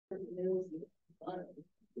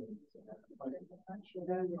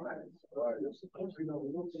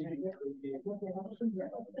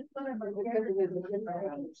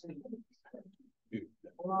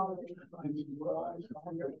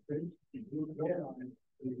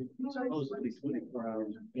Supposedly 24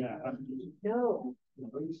 hours. Yeah. No.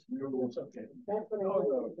 It's okay. That's what I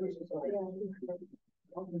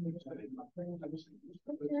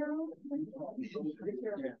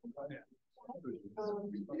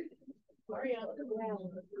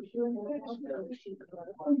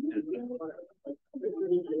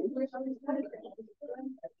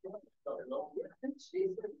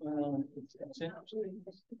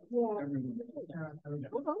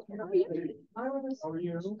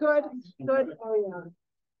Good, good.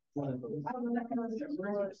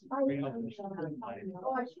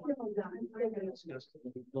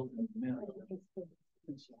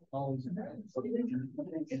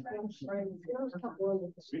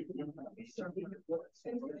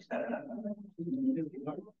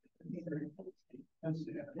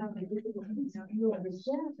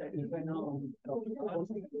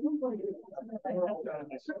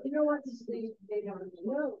 You know what? They don't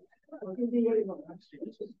know.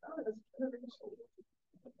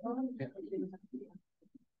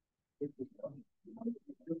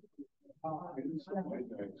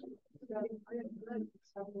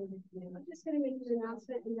 I'm just going to make an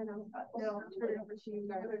announcement and then I'll turn it over to you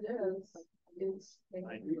guys.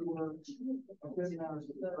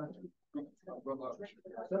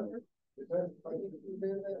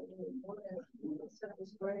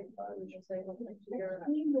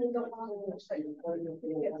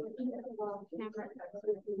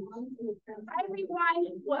 Hi everyone,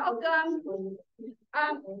 welcome.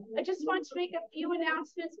 I just want to make a few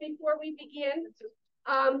announcements before we begin.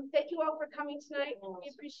 Thank you all for coming tonight. We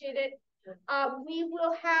appreciate it. We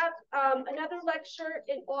will have another lecture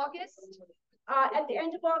in August. At the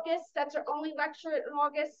end of August, that's our only lecture in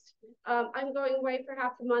August. I'm going away for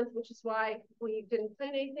half the month, which is why we didn't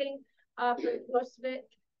plan anything for most of it.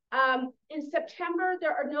 In September,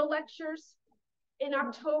 there are no lectures. In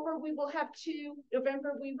October, we will have 2.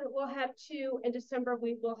 November, we will have 2. In December,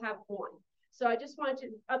 we will have 1. So I just wanted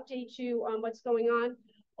to update you on what's going on.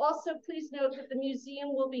 Also, please note that the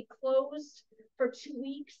museum will be closed for 2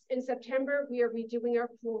 weeks in September. We are redoing our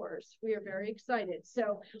floors. We are very excited.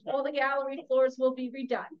 So all the gallery floors will be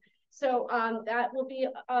redone. So that will be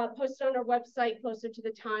posted on our website closer to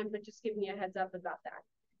the time, but just giving you a heads up about that.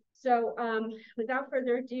 So without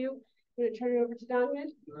further ado, I'm going to turn it over to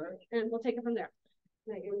Donovan, and we'll take it from there.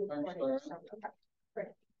 Thanks, okay.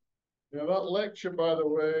 Yeah, that lecture, by the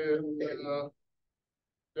way, in the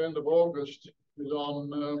end of August is on,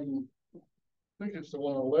 I think it's the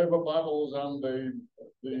one on labour battles and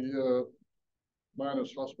the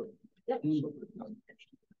miners' hospital. Yep. So,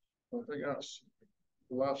 I think that's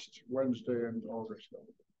last Wednesday in August.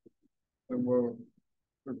 And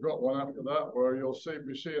we've got one after that where you'll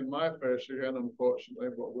be seeing my face again, unfortunately,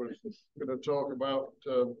 but we're going to talk about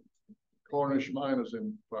Cornish miners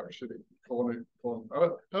in Park City. How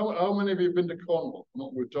many of you have been to Cornwall?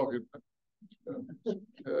 We're talking.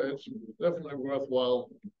 It's definitely worthwhile.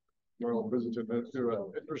 We're all visiting. If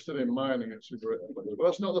you're interested in mining, it's a great place. But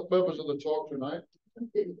that's not the purpose of the talk tonight.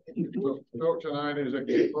 The talk tonight is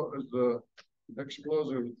the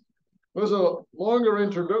explosive. There's a longer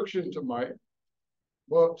introduction to Mike,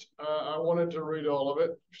 but I wanted to read all of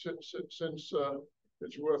it since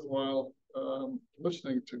it's worthwhile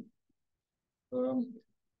listening to.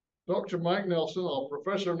 Dr. Mike Nelson, or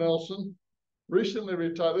Professor Nelson, recently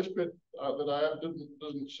retired. This bit that I have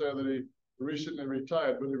doesn't say that he recently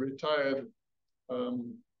retired, but he retired a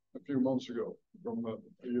few months ago from the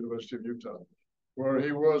University of Utah, where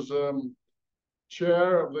he was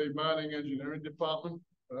chair of the mining engineering department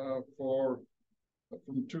from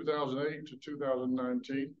 2008 to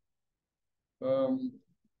 2019.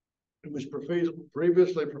 He was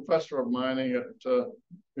previously professor of mining at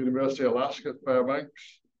University of Alaska at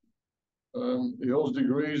Fairbanks. He holds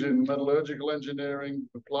degrees in metallurgical engineering,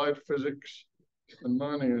 applied physics, and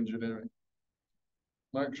mining engineering.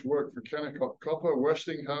 Mike's worked for Kennecott Copper,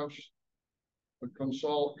 Westinghouse,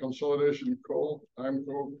 Consolidation Coal,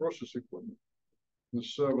 IMCO process equipment, and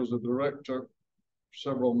served as a director of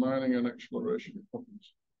several mining and exploration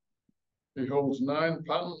companies. He holds 9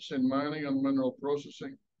 patents in mining and mineral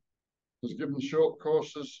processing. Has given short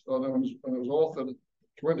courses and has authored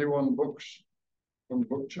 21 books and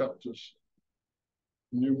book chapters,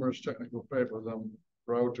 numerous technical papers. I'm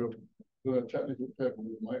proud to do a technical paper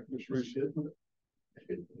with Mike this recently.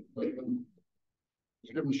 He's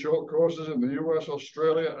given short courses in the US,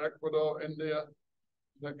 Australia, Ecuador, India,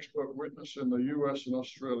 an expert witness in the US and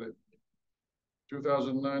Australia.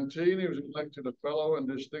 2019, he was elected a fellow and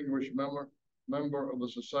distinguished member of the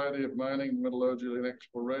Society of Mining, Metallurgy and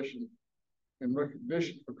Exploration in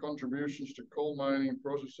recognition for contributions to coal mining,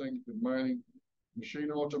 processing and mining,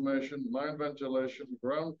 machine automation, mine ventilation,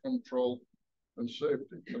 ground control, and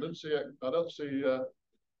safety. I don't see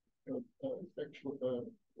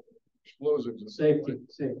explosives. Safety,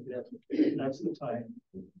 that's the type.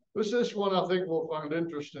 This one I think we'll find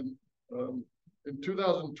interesting. In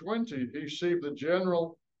 2020, he received the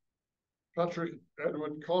General Patrick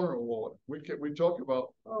Edward Connor Award. We talk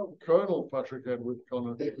about Colonel Patrick Edward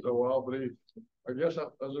Connor for a while, but I guess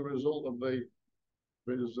as a result of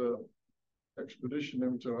his expedition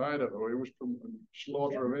into Idaho, he was from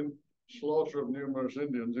slaughter of numerous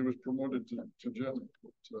Indians. He was promoted to general.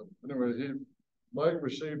 So anyway, Mike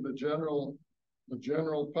received the General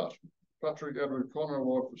Patrick Edward Connor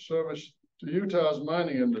Award for service to Utah's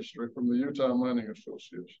mining industry from the Utah Mining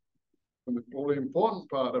Association. And the really important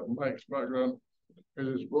part of Mike's background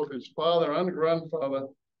is both his father and grandfather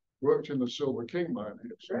worked in the Silver King mine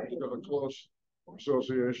here, so he's got a close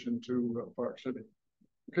association to Park City.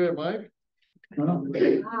 Okay, Mike. Wow.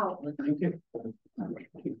 Thank you.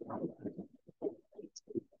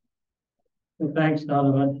 Well, thanks,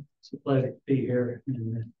 Donovan. It's a pleasure to be here,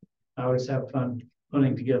 and I always have fun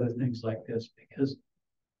putting together things like this because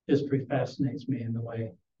history fascinates me in the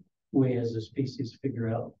way we as a species figure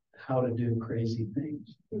out how to do crazy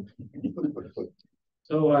things.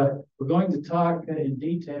 So we're going to talk in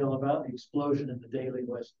detail about the explosion in the Daly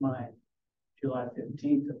West mine, July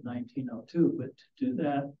 15th of 1902. But to do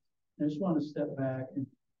that, I just want to step back and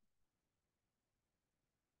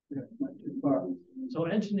not too far. So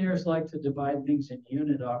engineers like to divide things in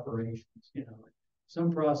unit operations. You know,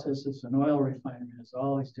 some processes, an oil refinery has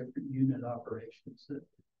all these different unit operations that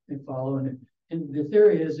they follow. And the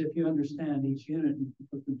theory is if you understand each unit, you can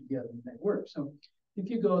put them together and they work. So if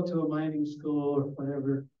you go to a mining school or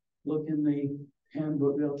whatever, look in the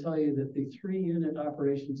handbook, they'll tell you that the 3 unit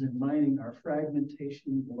operations in mining are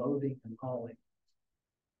fragmentation, loading, and hauling.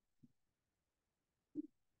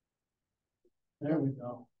 There we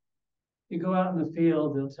go. You go out in the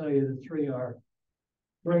field, they'll tell you the 3 are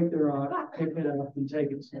break the rock, pick it up, and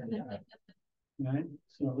take it somewhere. Right?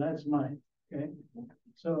 So that's mine. Okay.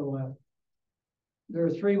 So there are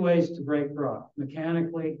 3 ways to break rock.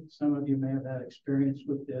 Mechanically, some of you may have had experience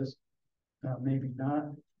with this, maybe not.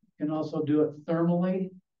 You can also do it thermally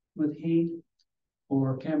with heat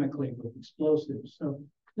or chemically with explosives. So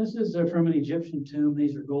this is from an Egyptian tomb.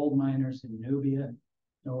 These are gold miners in Nubia,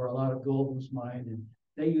 where a lot of gold was mined, and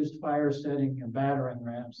they used fire setting and battering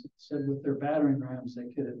rams. It said with their battering rams, they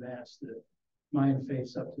could advance the mine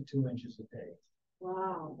face up to 2 inches a day.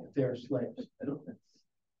 Wow. If they're slaves.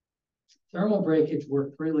 Thermal breakage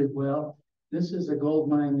worked really well. This is a gold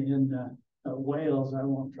mine in Wales. I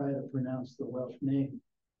won't try to pronounce the Welsh name.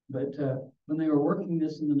 But when they were working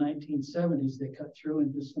this in the 1970s, they cut through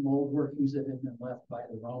into some old workings that had been left by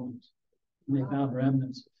the Romans. And they found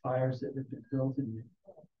remnants of fires that had been built in there.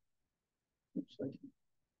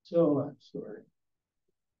 So, sorry.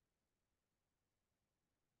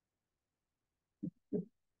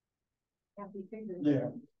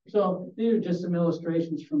 There. So these are just some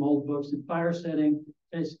illustrations from old books. In fire setting,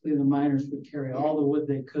 basically the miners would carry all the wood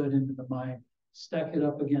they could into the mine, stack it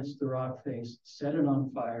up against the rock face, set it on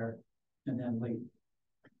fire, and then leave.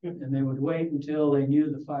 And they would wait until they knew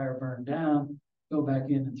the fire burned down, go back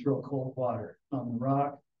in and throw cold water on the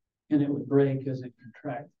rock, and it would break as it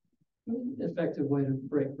contracted. Effective way to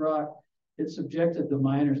break rock. It subjected the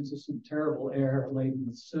miners to some terrible air laden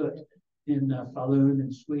with soot in Falun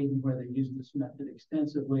in Sweden, where they used this method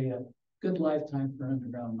extensively. A good lifetime for an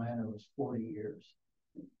underground miner was 40 years.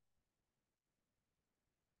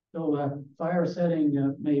 So fire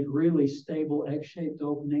setting made really stable egg-shaped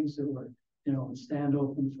openings that were, stand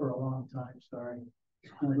open for a long time. Sorry,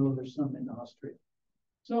 those are some in Austria.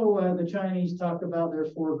 So the Chinese talk about their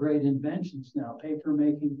 4 great inventions now: paper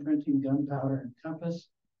making, printing, gunpowder, and compass.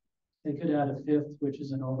 They could add a 5th, which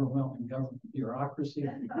is an overwhelming government bureaucracy.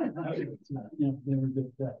 They were good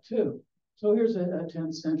at that too. So here's a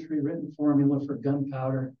 10th century written formula for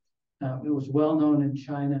gunpowder. It was well known in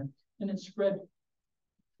China, and it spread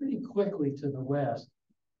pretty quickly to the West.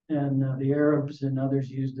 And the Arabs and others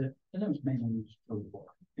used it, and it was mainly used for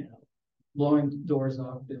war, blowing doors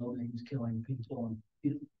off buildings, killing people,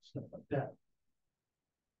 and stuff like that.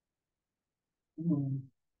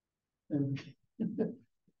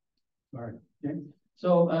 Sorry. Okay.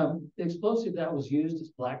 So the explosive that was used is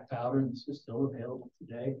black powder, and this is still available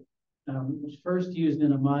today. It was first used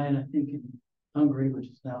in a mine, I think, in Hungary, which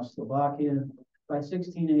is now Slovakia. By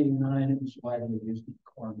 1689, it was widely used in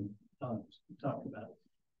corn tongues. We talked about it.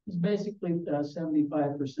 It's basically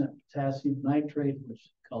 75% potassium nitrate, which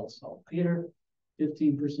is called saltpeter,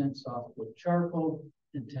 15% softwood charcoal,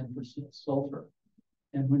 and 10% sulfur.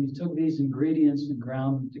 And when you took these ingredients and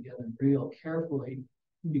ground them together real carefully,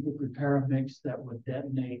 you could prepare a mix that would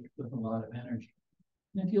detonate with a lot of energy.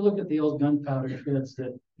 And if you look at the old gunpowder sheds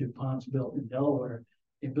that DuPont's built in Delaware,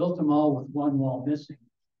 they built them all with one wall missing.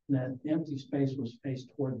 And that empty space was faced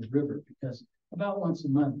toward the river because about once a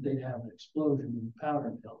month they'd have an explosion in the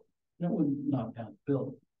powder mill. And it wouldn't knock down the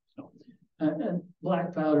building. So, and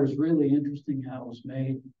black powder is really interesting how it was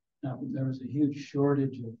made. There was a huge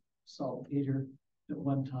shortage of saltpeter at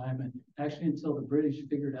one time, and actually until the British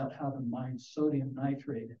figured out how to mine sodium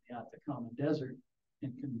nitrate in the Atacama Desert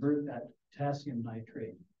and convert that to potassium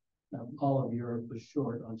nitrate, all of Europe was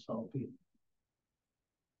short on saltpeter.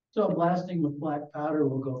 So blasting with black powder,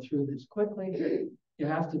 we'll go through this quickly. You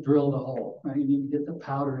have to drill the hole, right? You need to get the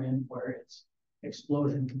powder in where its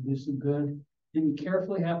explosion can do some good. And you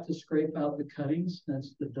carefully have to scrape out the cuttings.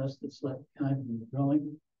 That's the dust that's left behind from the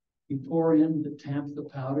drilling. You pour in to tamp the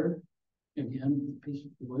powder. Again, a piece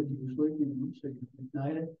of wood usually, so you can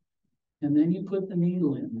ignite it. And then you put the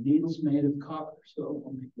needle in. The needle's made of copper, so it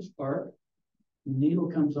will make a spark. The needle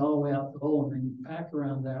comes all the way out the hole, and then you pack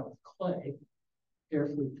around that with clay.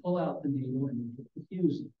 Carefully pull out the needle and you put the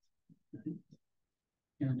fuse in. Right?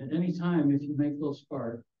 And at any time, if you make a little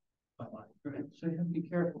spark, right? So you have to be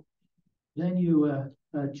careful. Then you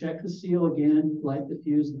check the seal again, light the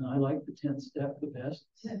fuse, and I like the 10th step the best.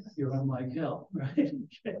 You run like hell, right?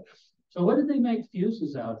 Okay. So what did they make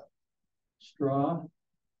fuses out of? Straw,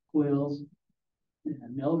 quills,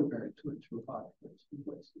 and elderberry twigs were popular in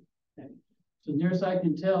places. Okay. So near as I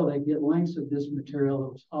can tell, they get lengths of this material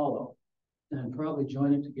that was hollow and probably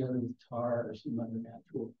join it together with tar or some other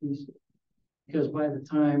natural pieces. Because by the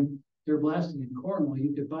time they're blasting in Cornwall,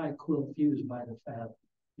 you could buy a quill fuse by the fathom.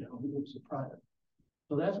 You know, it was a product.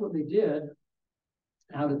 So that's what they did.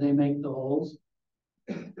 How did they make the holes?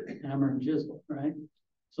 Hammer and chisel, right?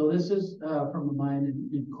 So this is from a mine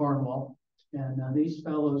in Cornwall. And these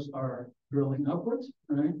fellows are drilling upwards,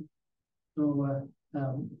 right? So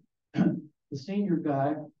the senior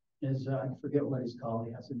guy is, I forget what he's called.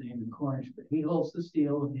 He has a name in Cornish, but he holds the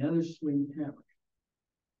steel and the others swing hammers.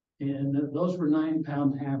 And those were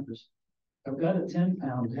 9-pound hammers. I've got a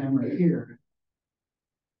 10-pound hammer here.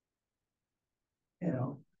 You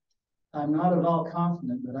know, I'm not at all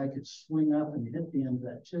confident that I could swing up and hit the end of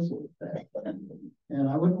that chisel with that. And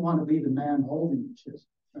I wouldn't want to be the man holding the chisel,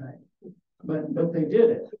 right? But they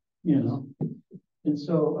did it, you know. And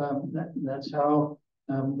so that's how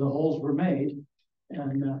the holes were made.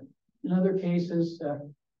 And in other cases,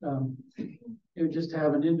 you would just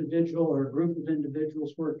have an individual or a group of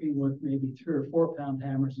individuals working with maybe 3 or 4 pound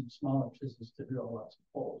hammers and smaller chisels to drill lots of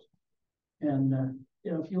holes. And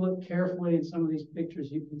you know, if you look carefully in some of these pictures,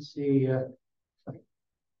 you can see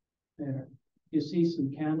there. You see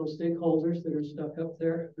some candlestick holders that are stuck up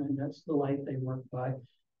there, and that's the light they work by.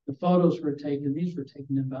 The photos were taken; these were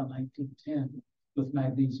taken in about 1910 with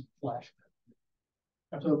magnesium flash.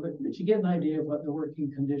 So, but you get an idea of what the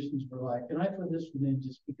working conditions were like. And I put this one in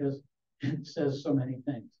just because it says so many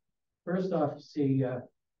things. First off, you see,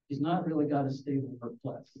 he's not really got a stable work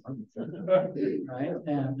platform, right?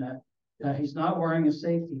 And he's not wearing a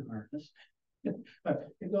safety harness. But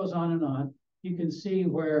it goes on and on. You can see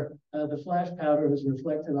where the flash powder is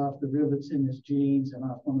reflected off the rivets in his jeans and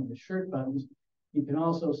off one of his shirt buttons. You can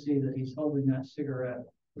also see that he's holding that cigarette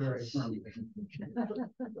very firmly.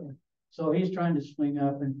 So he's trying to swing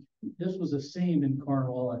up, and this was a seam in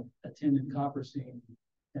Cornwall, a tin and copper seam,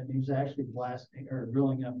 and he was actually blasting or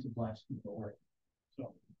drilling up to blasting the work.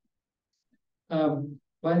 So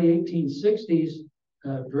by the 1860s,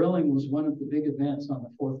 drilling was one of the big events on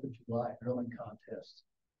the 4th of July, drilling contests.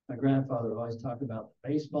 My grandfather always talked about the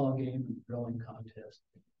baseball game and the drilling contest.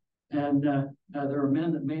 And there were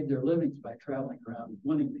men that made their livings by traveling around and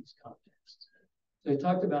winning these contests. So they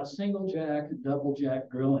talked about single jack and double jack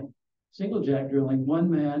drilling. Single jack drilling,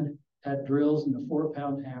 one man had drills in a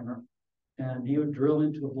 4-pound hammer, and he would drill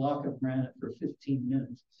into a block of granite for 15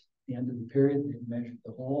 minutes. At the end of the period, they'd measure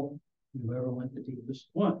the hole, and whoever went the deepest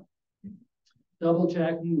won. Double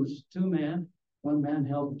jacking was 2-man. One man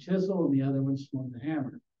held the chisel, and the other one swung the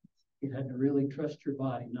hammer. You had to really trust your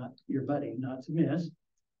body, not your buddy, not to miss,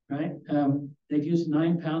 right? They'd use a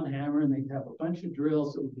 9-pound hammer, and they'd have a bunch of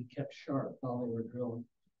drills that would be kept sharp while they were drilling,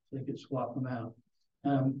 so they could swap them out.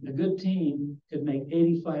 A good team could make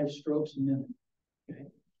 85 strokes a minute, okay,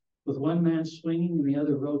 with one man swinging and the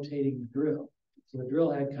other rotating the drill. So the drill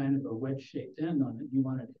had kind of a wedge-shaped end on it. You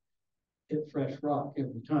wanted hit fresh rock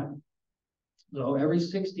every time. So every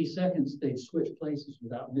 60 seconds, they'd switch places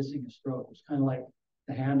without missing a stroke. It was kind of like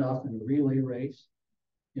the handoff in a relay race.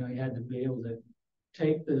 You know, you had to be able to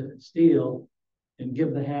take the steel and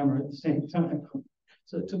give the hammer at the same time.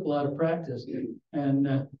 So it took a lot of practice. And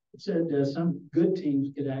it said some good teams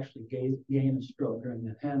could actually gain a stroke during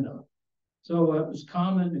that handoff. So it was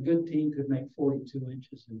common, a good team could make 42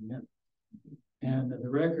 inches in a minute. And the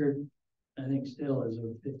record, I think, still is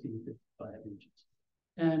over 50, 55 inches.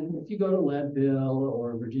 And if you go to Leadville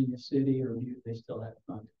or Virginia City or Butte, they still have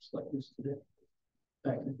contests like this today.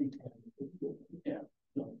 In fact, I think, yeah.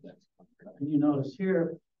 So and you notice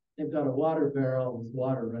here, they've got a water barrel with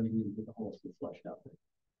water running into the holes to flush out there.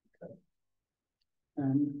 Okay.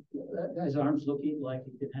 And that guy's arms look like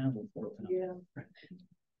he could handle 4 pounds. Yeah.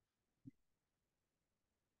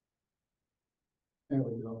 There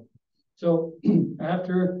we go. So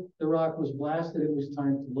after the rock was blasted, it was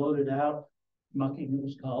time to load it out. Mucking, it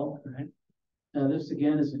was called, right? Now this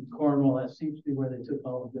again is in Cornwall. That seems to be where they took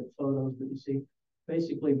all the good photos. But you see,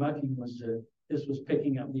 basically mucking was this was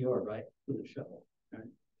picking up the ore, right, with a shovel, right?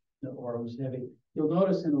 The ore was heavy. You'll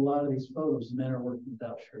notice in a lot of these photos, the men are working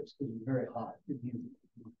without shirts because it's very hot.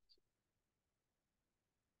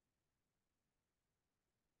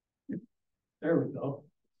 There we go.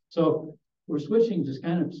 So we're switching to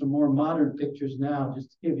kind of some more modern pictures now,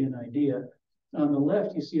 just to give you an idea. On the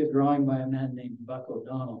left, you see a drawing by a man named Buck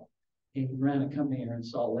O'Donnell. He ran a company here in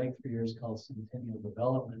Salt Lake for years called Centennial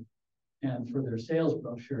Development. And for their sales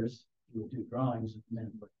brochures, he would do drawings of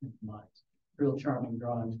men working in mines. Real charming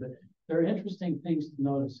drawings, but there are interesting things to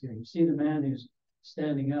notice here. You see the man who's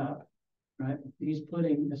standing up, right? He's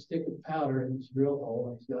putting a stick of powder in his drill hole,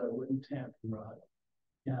 and he's got a wooden tampon rod.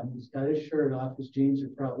 He's got his shirt off. His jeans are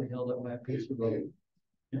probably held up by a piece of rope,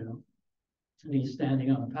 you know. And he's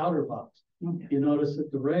standing on a powder box. You notice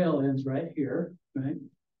that the rail ends right here, right?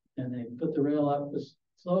 And they put the rail up as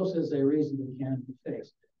close as they reasonably can to the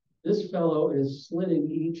face. This fellow is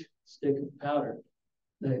slitting each stick of powder.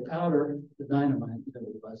 The powder, the dynamite that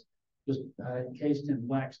it was encased in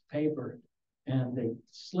waxed paper, and they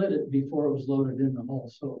slit it before it was loaded in the hole,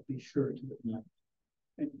 so it'd be sure to ignite.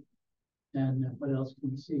 Okay. And what else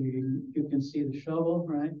can you see? You can see the shovel,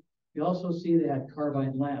 right? You also see they had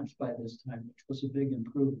carbide lamps by this time, which was a big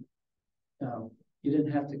improvement. You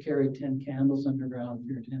didn't have to carry 10 candles underground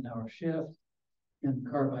for your 10-hour shift, and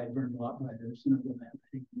carbide burned a lot brighter. There's another lamp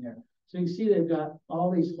hanging there. So you can see they've got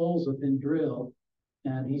all these holes have been drilled,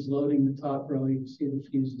 and he's loading the top row. You can see the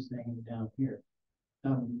fuses hanging down here.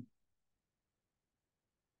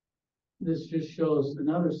 This just shows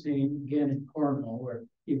another scene, again in Cornwall, where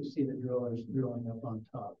you can see the drillers drilling up on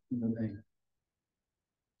top in the vein.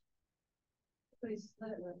 They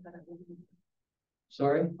slit it with that.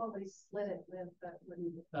 Sorry? Oh, they slit it with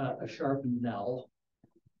that. A sharpened dowel.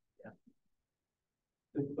 Yeah.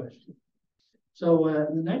 Good question. So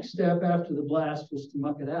the next step after the blast was to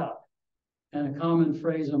muck it out. And a common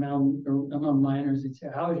phrase among miners, they'd say,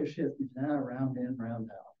 "How was your shift?" He said, "Round in, round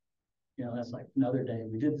out." You know, that's like another day.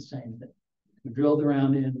 We did the same thing. We drilled the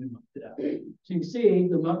round in, we mucked it out. So you can see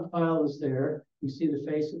the muck pile is there. You see the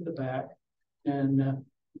face at the back. And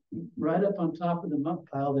right up on top of the muck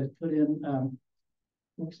pile, they put in,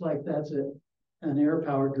 looks like that's an air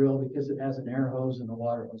power drill because it has an air hose and a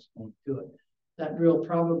water hose going to it. That drill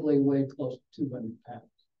probably weighed close to 200 pounds.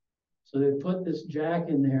 So they put this jack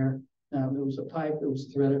in there. It was a pipe that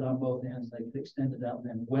was threaded on both ends. They could extend it out and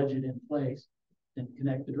then wedge it in place and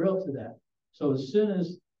connect the drill to that. So as soon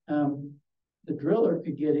as the driller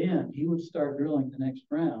could get in, he would start drilling the next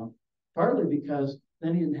round, partly because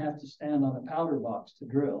then he didn't have to stand on a powder box to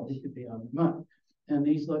drill. He could be on the muck. And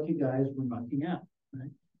these lucky guys were mucking out,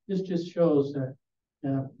 right? This just shows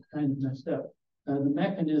kind of messed up. The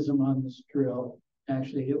mechanism on this drill,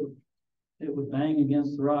 actually, it would bang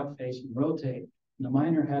against the rock face and rotate. And the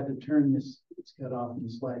miner had to turn this, it's cut off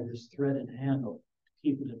and slide this threaded handle to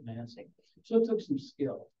keep it advancing. So it took some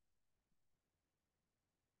skill.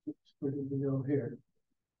 Where did we go here?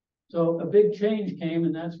 So a big change came,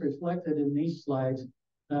 and that's reflected in these slides.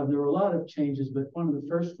 There were a lot of changes, but one of the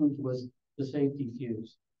first ones was the safety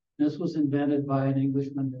fuse. This was invented by an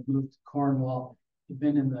Englishman that moved to Cornwall. He'd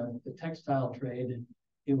been in the textile trade, and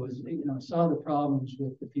it was, you know, saw the problems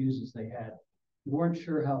with the fuses they had. They weren't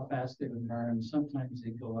sure how fast they would burn. Sometimes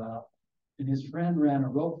they'd go out. And his friend ran a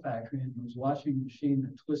rope factory and was watching a machine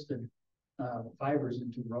that twisted fibers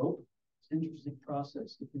into rope. It's an interesting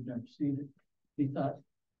process if you've never seen it. He thought,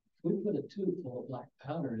 if we put a tube full of black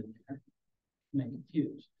powder in there, make a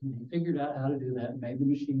fuse. And he figured out how to do that and made the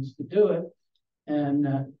machines to do it. And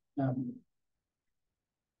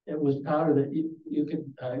it was powder that you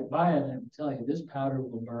could buy it and it would tell you this powder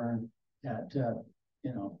will burn at,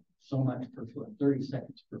 you know, so much per foot, 30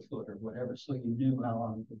 seconds per foot or whatever. So you knew how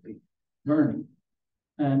long it would be burning.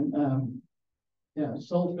 And yeah,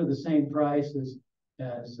 sold for the same price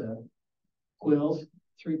as quills,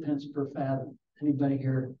 3 pence per fathom. Anybody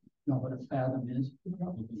here know what a fathom is?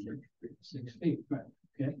 6 feet, right?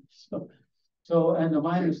 Okay, so and the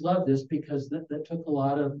miners love this because that took a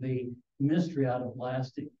lot of the mystery out of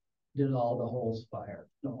blasting, did all the holes fire.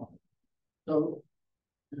 So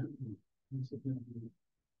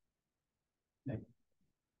okay.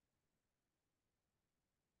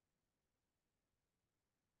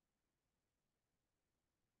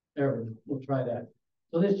 There, we'll try that.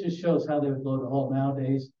 So this just shows how they would load a hole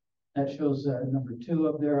nowadays. That shows number 2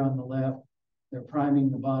 up there on the left. They're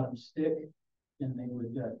priming the bottom stick, and they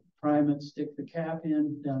would prime it, stick the cap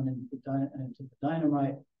in down into the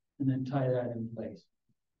dynamite, and then tie that in place.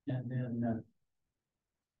 And then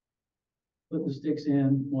put the sticks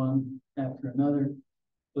in one after another,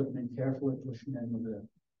 put them in carefully, push them in with a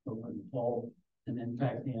wooden pole, and then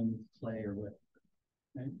pack the end with clay or whatever.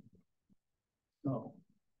 Okay? So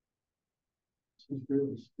this is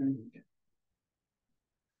really strange.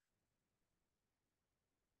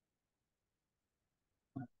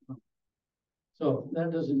 So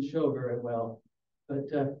that doesn't show very well, but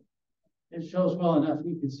it shows well enough.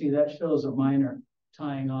 You can see that shows a miner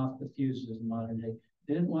tying off the fuses in modern day.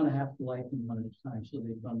 They didn't want to have to light them one at a time, so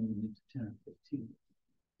they bundled them into 10 or 15.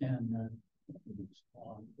 And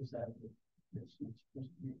is that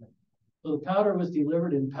so the powder was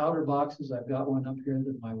delivered in powder boxes. I've got one up here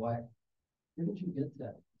that my wife. Where did you get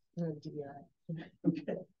that?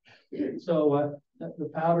 Okay. So the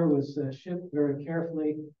powder was shipped very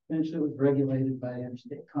carefully. Eventually, it was regulated by the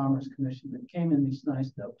Interstate Commerce Commission. That came in these nice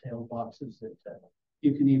dovetail boxes that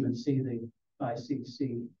you can even see the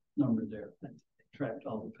ICC number there. That tracked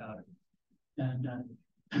all the powder. And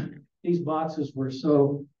these boxes were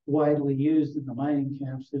so widely used in the mining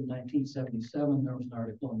camps in 1977. There was an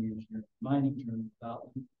article in the Engineering Mining Journal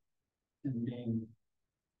about them. And being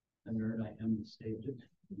a nerd, I am saved it.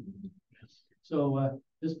 So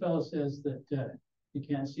this fellow says that you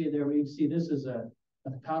can't see it there, but you can see this is a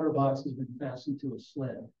powder box has been fastened to a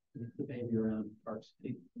sled with the baby around Park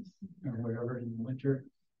City or wherever in the winter.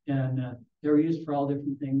 And they were used for all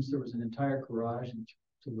different things. There was an entire garage in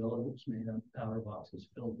Tooele that was made of powder boxes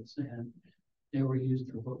filled with sand. They were used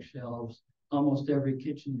for bookshelves. Almost every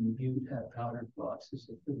kitchen in Butte had powder boxes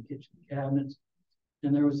for the kitchen cabinets.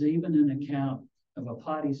 And there was even an account of a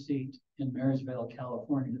potty seat in Marysville,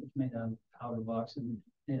 California, that was made out of powder box, and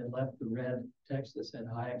they had left the red text that said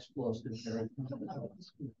high explosive there.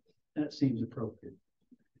 That seems appropriate.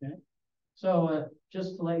 Okay, so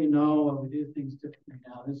just to let you know, we do things differently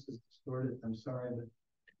now. This is distorted, I'm sorry, but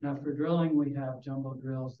now for drilling, we have jumbo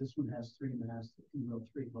drills. This one has 3 masts that can drill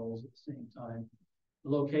 3 holes at the same time.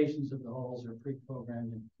 The locations of the holes are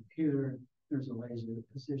pre-programmed in the computer. There's a laser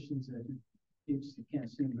that positions it. You can't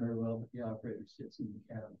see them very well, but the operator sits in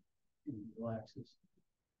the cabin and relaxes.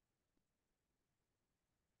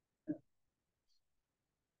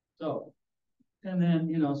 So, and then,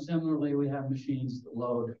 you know, similarly, we have machines that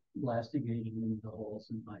load blasting agent into the holes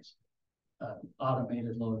and nice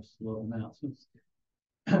automated loaders to load them out. So it's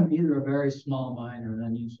either a very small mine or an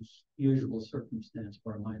unusual circumstance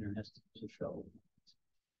where a miner has to use a shovel.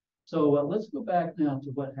 So let's go back now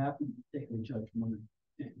to what happened at Daly Judge Mine.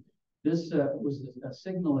 Okay. This was a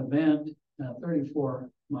signal event. 34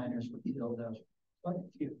 miners were killed. That was quite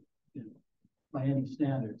a few, you know, by any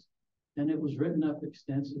standards. And it was written up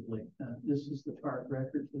extensively. This is the park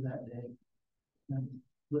record for that day. And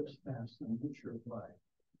flips fast, I'm not sure why.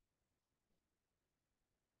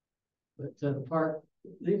 But the park,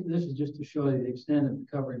 this is just to show you the extent of the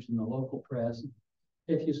coverage in the local press.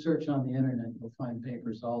 If you search on the internet, you'll find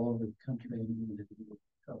papers all over the country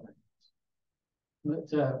covering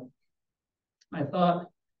this. But I thought,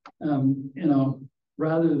 you know,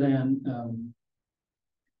 rather than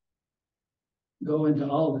go into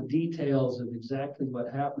all the details of exactly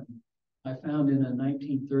what happened, I found in a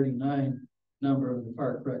 1939 number of the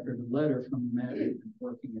park record a letter from the man who'd been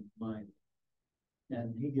working at the mine.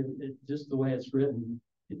 And he gave it just the way it's written.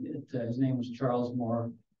 His name was Charles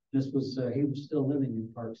Moore. This was, he was still living in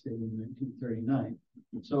Park City in 1939.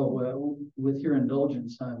 So with your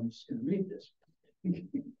indulgence, I'm just going to read this.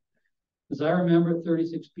 As I remember,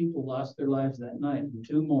 36 people lost their lives that night, and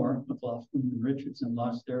 2 more, McLaughlin and Richardson,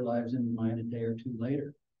 lost their lives in the mine a day or 2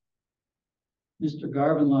 later. Mr.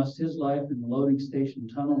 Garvin lost his life in the loading station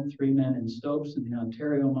tunnel. 3 men in Stopes in the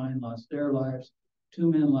Ontario mine lost their lives.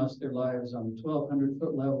 2 men lost their lives on the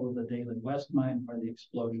 1,200-foot level of the Daly West mine where the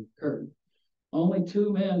explosion occurred. Only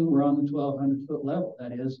 2 men were on the 1,200-foot level,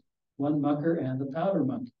 that is, one mucker and the powder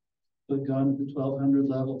monkey, who had gone to the 1,200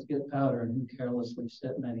 level to get powder and who carelessly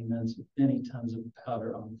set many tons of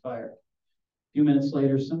powder on fire. A few minutes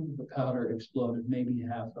later, some of the powder exploded, maybe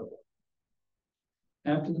half of it.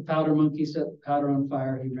 After the powder monkey set the powder on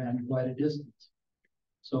fire, he ran quite a distance.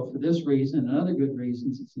 So for this reason and other good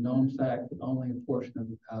reasons, it's a known fact that only a portion of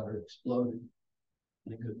the powder exploded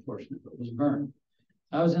and a good portion of it was burned.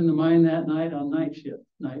 I was in the mine that night on night shift.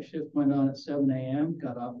 Night shift went on at 7 a.m.,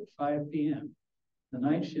 got off at 5 p.m. The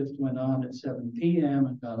night shift went on at 7 p.m.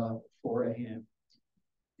 and got off at 4 a.m.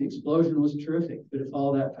 The explosion was terrific, but if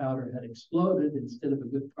all that powder had exploded instead of a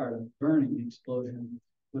good part of burning, the explosion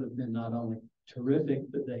would have been not only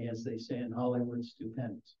terrific, but as they say in Hollywood,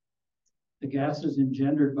 stupendous. The gases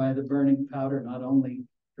engendered by the burning powder, not only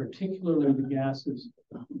particularly the gases,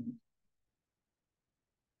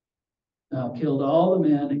 killed all the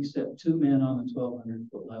men except 2 men on the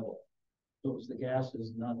 1,200-foot level. So it was the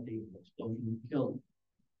gases, not the explosion that killed them.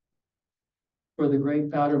 Where the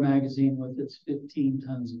great powder magazine with its 15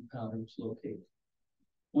 tons of powder was located.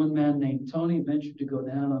 One man named Tony ventured to go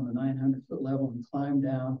down on the 900-foot level and climb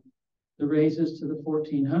down the raises to the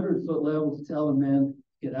 1,400-foot level to tell the men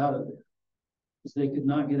to get out of there, as they could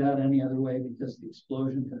not get out any other way because the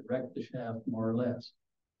explosion had wrecked the shaft more or less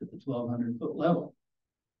at the 1,200-foot level.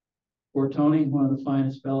 Poor Tony, one of the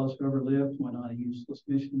finest fellows who ever lived, went on a useless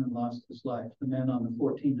mission and lost his life. The men on the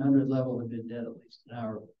 1,400 level had been dead at least an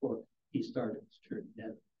hour before he started his journey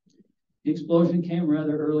down. The explosion came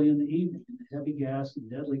rather early in the evening, and the heavy gas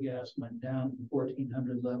and deadly gas went down to the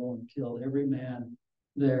 1,400 level and killed every man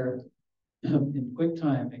there in quick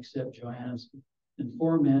time except Johansson and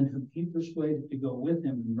 4 men whom he persuaded to go with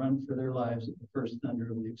him and run for their lives at the first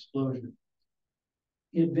thunder of the explosion.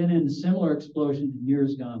 He had been in a similar explosion in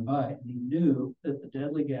years gone by, and he knew that the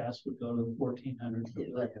deadly gas would go to the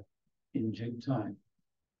 1,400-foot level in jig time.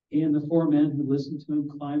 He and the 4 men who listened to him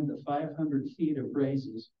climbed the 500 feet of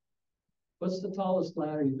raises. What's the tallest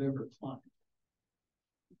ladder you've ever climbed?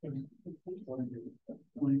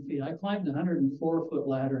 20 feet. I climbed a 104-foot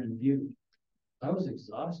ladder in Butte. I was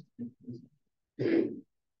exhausted.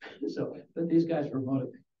 So, but these guys were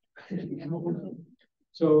motivated.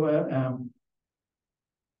 So,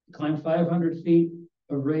 climbed 500 feet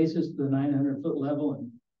of raises to the 900-foot level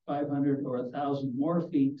and 500 or 1,000 more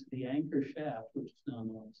feet to the anchor shaft, which is now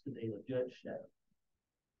known as the Daly Judge Shaft.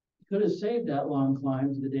 He could have saved that long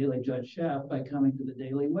climb to the Daly Judge Shaft by coming to the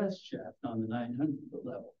Daly West Shaft on the 900-foot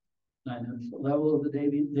level. 900-foot level of the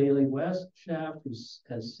Daly West Shaft was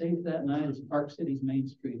as safe that night as Park City's Main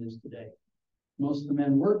Street is today. Most of the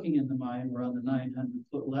men working in the mine were on the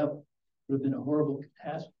 900-foot level. It would have been a horrible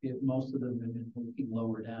catastrophe if most of them had been working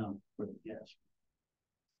lower down for the gas.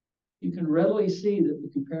 You can readily see that the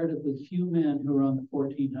comparatively few men who were on the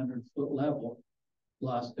 1,400-foot level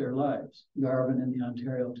lost their lives. Garvin in the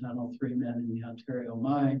Ontario Tunnel, 3 men in the Ontario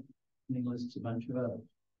mine, and he lists a bunch of others.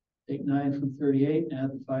 Take 9 from 38 and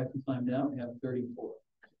add the 5 who climbed out, we have 34.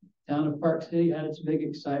 Town of Park City had its big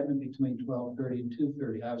excitement between 12:30 and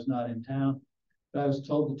 2:30. I was not in town, but I was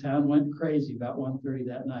told the town went crazy about 1:30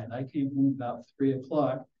 that night. I came home about 3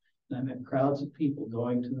 o'clock and I met crowds of people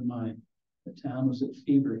going to the mine. The town was at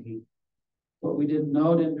fever heat. What we didn't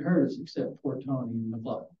know didn't hurt us except poor Tony and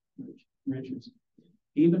McLaughlin Richardson.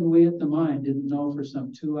 Even we at the mine didn't know for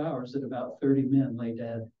some 2 hours that about 30 men lay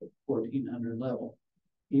dead at 1,400 level,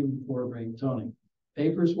 even poor brave Tony.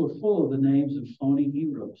 Papers were full of the names of phony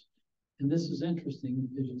heroes. And this is interesting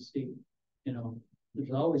because you see, you know,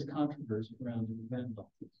 there's always controversy around the event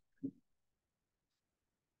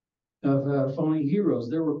of phony heroes.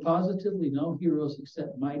 There were positively no heroes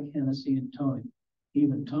except Mike, Hennessy, and Tony.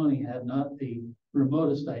 Even Tony had not the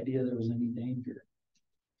remotest idea there was any danger.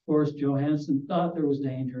 Of course, Johansson thought there was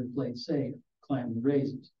danger and played safe, climbed the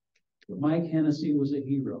raises. But Mike Hennessy was a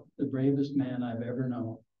hero, the bravest man I've ever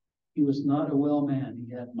known. He was not a well man.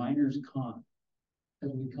 He had miner's con,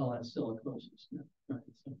 as we call that, silicosis. Right?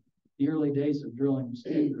 So the early days of drilling with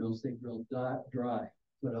steam drills, they drilled dry,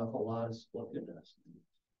 put off a lot of silica dust.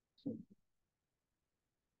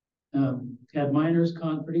 So, had miner's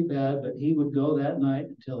con pretty bad, but he would go that night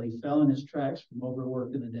until he fell in his tracks from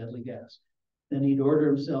overwork in the deadly gas. Then he'd order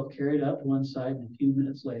himself carried out to one side, and a few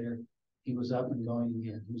minutes later, he was up and going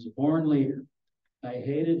again. He was a born leader. I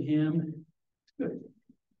hated him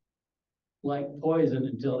like poison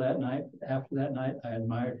until that night. After that night, I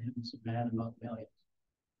admired him as a man among millions.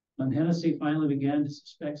 When Hennessy finally began to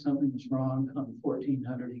suspect something was wrong on the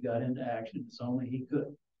 1,400, he got into action as only he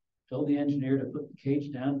could. told the engineer to put the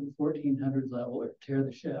cage down to the 1400 level or tear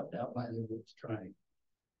the shaft out by the roots trying.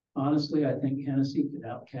 Honestly, I think Hennessy could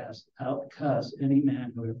outcuss any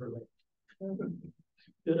man who ever lived.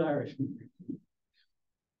 Good Irishman.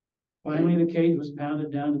 Finally, the cage was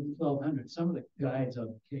pounded down to the 1200. Some of the guides on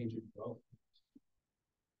the cage are broken.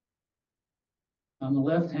 On the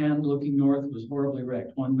left hand, looking north, was horribly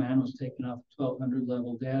wrecked. One man was taken off the 1200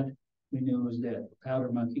 level dead. We knew he was dead. The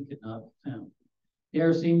powder monkey could not be found. The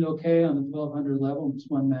air seemed okay on the 1200 level, and this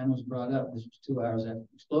one man was brought up. This was 2 hours after the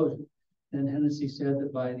explosion. Then Hennessy said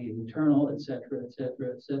that by the eternal, etc.,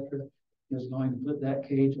 he was going to put that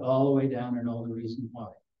cage all the way down and know the reason why.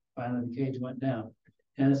 Finally, the cage went down.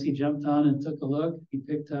 Hennessy jumped on and took a look. He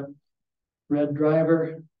picked up Red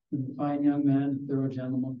Driver, a fine young man, a thorough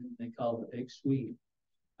gentleman, they called the Big Swede.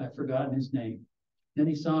 I've forgotten his name. Then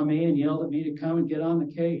he saw me and yelled at me to come and get on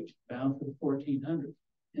the cage, bound for the 1400.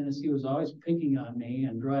 Hennessy was always picking on me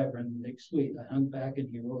and Driver and the Big Swede. I hung back and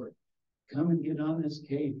he roared, "Come and get on this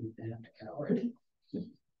cage, you damned coward."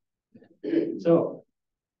 So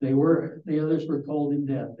the others were cold in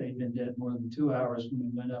death. They'd been dead more than 2 hours when we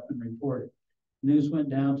went up and reported. News went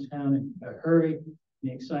downtown in a hurry.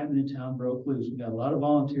 The excitement in town broke loose. We got a lot of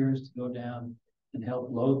volunteers to go down and help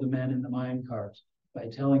load the men in the mine cars by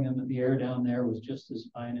telling them that the air down there was just as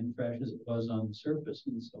fine and fresh as it was on the surface,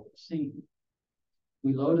 and so it seemed.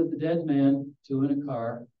 We loaded the dead men, 2 in a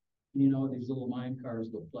car. And you know what these little mine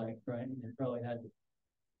cars look like, right? And they probably had to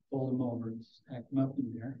fold them over and stack them up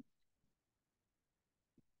in there.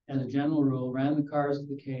 As a general rule, ran the cars to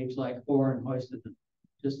the cage like 4 and hoisted them.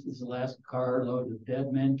 Just as the last car load of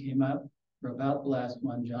dead men came up, for about the last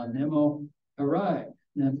one, John Nemo arrived.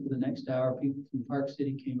 And then for the next hour, people from Park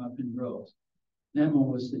City came up in droves. Nemo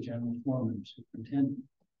was the general foreman, superintendent.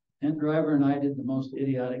 And Driver and I did the most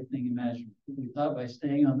idiotic thing imaginable. We thought by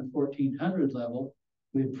staying on the 1400 level,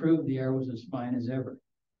 we had proved the air was as fine as ever.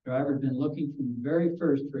 Driver had been looking from the very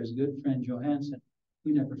first for his good friend Johansson.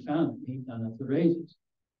 We never found him. He'd done up the raises.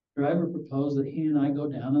 Driver proposed that he and I go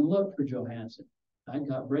down and look for Johansson. I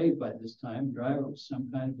got brave by this time. Driver was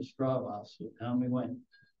some kind of a straw boss, so down we went.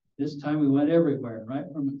 This time we went everywhere, right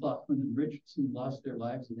where McLaughlin and Richardson lost their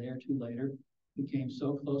lives a day or 2 later. We came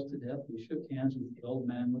so close to death, we shook hands with the old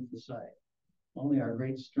man with the side. Only our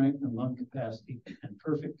great strength and lung capacity and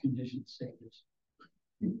perfect condition saved us.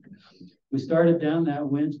 We started down that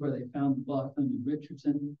winze where they found McLaughlin and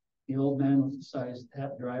Richardson. The old man with the size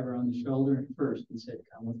tapped Driver on the shoulder first and said,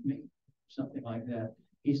 "Come with me," something like that.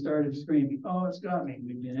 He started screaming, "Oh, it's got me."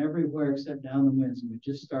 We'd been everywhere except down the winze, and we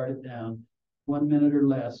just started down 1 minute or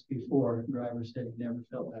less before Driver said he never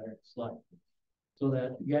felt better in his life. So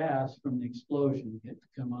that gas from the explosion had to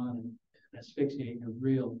come on and asphyxiate you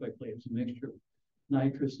real quickly. It was a mixture of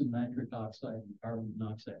nitrous and nitric oxide and carbon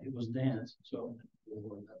monoxide. It was dense, so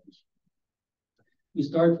we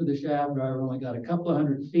started for the shaft. Driver only got a couple of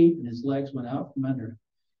 100 feet and his legs went out from under him.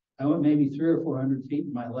 I went maybe 300 or 400 feet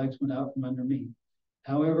and my legs went out from under me.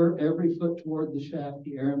 However, every foot toward the shaft,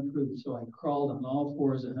 the air improved, so I crawled on all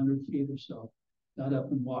fours 100 feet or so, got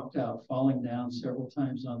up and walked out, falling down several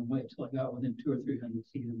times on the way till I got within 200 or 300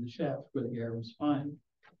 feet of the shaft where the air was fine.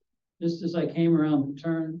 Just as I came around the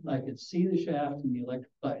turn, I could see the shaft and the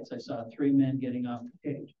electric lights. I saw 3 men getting off the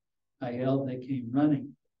cage. I yelled, they came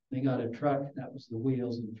running. They got a truck, that was the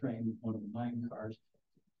wheels and the frame of one of the mine cars,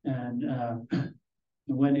 and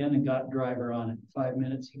went in and got Driver on it. In 5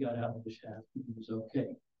 minutes, he got out of the shaft and he was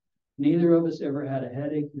okay. Neither of us ever had a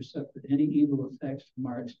headache or suffered any evil effects from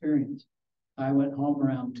our experience. I went home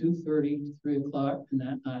around 2:30 to 3 o'clock, and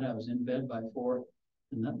that night I was in bed by 4,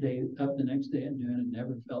 and that day up the next day at noon and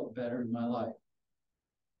never felt better in my life.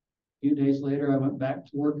 A few days later, I went back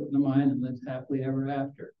to work at the mine and lived happily ever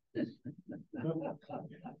after.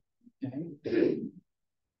 Okay.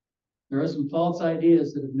 There are some false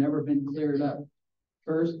ideas that have never been cleared up.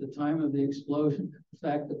 First, the time of the explosion, the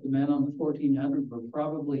fact that the men on the 1400 were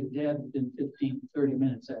probably dead within 15 to 30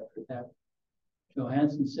 minutes after it happened.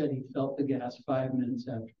 Johansson said he felt the gas 5 minutes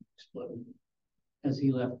after it exploded as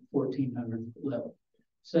he left the 1400 level.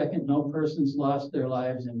 Second, no persons lost their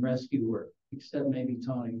lives in rescue work, except maybe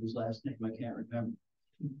Tony, whose last name I can't remember.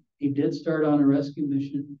 He did start on a rescue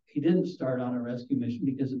mission. He didn't start on a rescue mission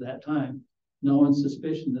because at that time, no one's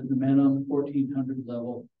suspicion that the men on the 1400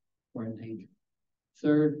 level were in danger.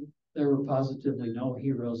 Third, there were positively no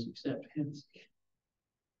heroes except Hennessy.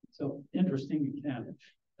 So interesting account.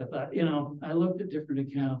 I thought, I looked at different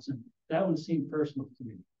accounts and that one seemed personal to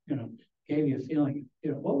me, gave you a feeling,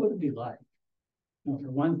 what would it be like?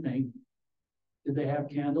 For one thing, did they have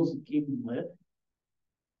candles and keep them lit?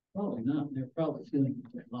 Probably not. They're probably feeling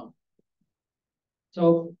it very long.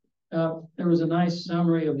 So There was a nice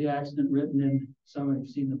summary of the accident written in, some of you have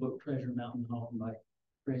seen the book Treasure Mountain Home by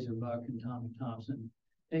Fraser Buck and Tommy Thompson.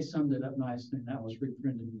 They summed it up nicely, and that was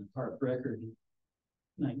reprinted in the Park Record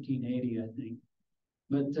in 1980, I think.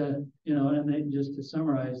 But, you know, and they, just to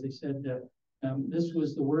summarize, they said this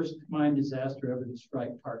was the worst mine disaster ever to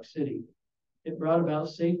strike Park City. It brought about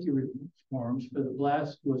safety reforms, for the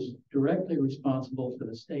blast was directly responsible for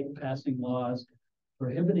the state passing laws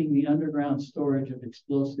prohibiting the underground storage of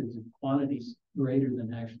explosives in quantities greater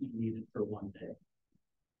than actually needed for one day.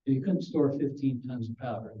 So you couldn't store 15 tons of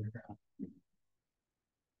powder underground.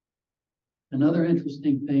 Another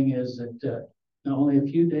interesting thing is that only a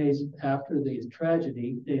few days after the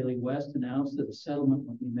tragedy, Daly West announced that a settlement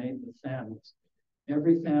would be made with families.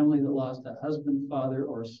 Every family that lost a husband, father,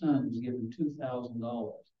 or son was given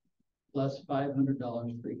 $2,000, plus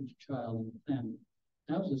 $500 for each child in the family.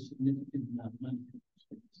 That was a significant amount of money.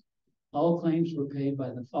 All claims were paid by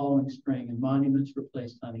the following spring, and monuments were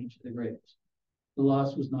placed on each of the graves. The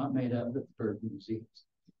loss was not made up at the Burgy museums.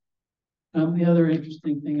 The other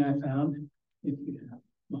interesting thing I found, if you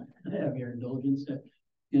have your indulgence,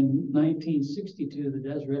 in 1962, the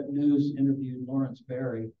Deseret News interviewed Lawrence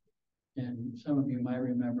Berry, and some of you might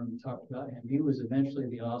remember him, talked about him. He was eventually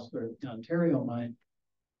the ostler of the Ontario mine,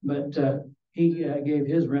 but he gave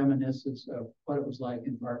his reminiscence of what it was like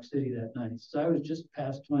in Park City that night. So I was just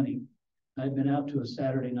past 20. I'd been out to a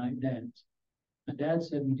Saturday night dance. My dad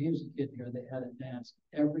said when he was a kid here, they had a dance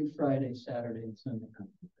every Friday, Saturday, and Sunday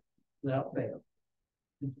without fail.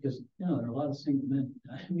 Because, you know, there are a lot of single men.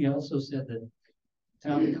 He also said that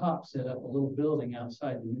town cop set up a little building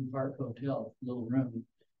outside the New Park Hotel, a little room.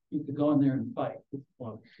 You could go in there and fight with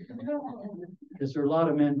one. Because there are a lot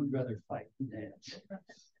of men who'd rather fight than dance.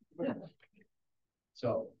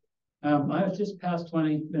 So I was just past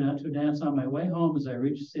 20, been out to a dance. On my way home, as I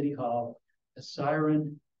reached City Hall, a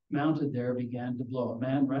siren mounted there began to blow. A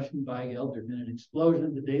man rushing by yelled, "There'd been an explosion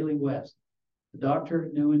at the Daly West." The doctor,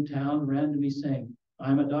 new in town, ran to me saying,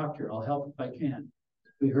 "I'm a doctor, I'll help if I can."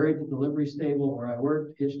 We hurried to the livery stable where I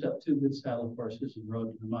worked, hitched up 2 good saddle horses, and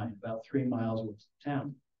rode to the mine, about 3 miles west of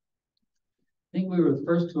town. I think we were the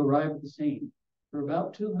first to arrive at the scene. There were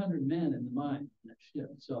about 200 men in the mine in that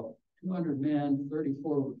shift. So 200 men,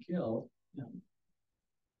 34 were killed. You know,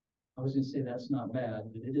 I was going to say that's not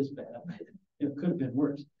bad, but it is bad. It could have been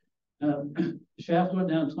worse. The shaft went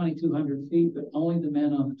down 2,200 feet, but only the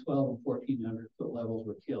men on the 12 and 1,400 foot levels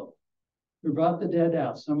were killed. We brought the dead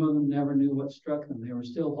out. Some of them never knew what struck them. They were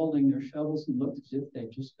still holding their shovels and looked as if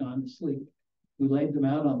they'd just gone to sleep. We laid them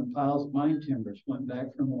out on the piles of mine timbers, went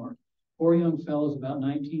back for more. 4 young fellows, about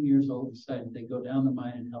 19 years old, decided they'd go down the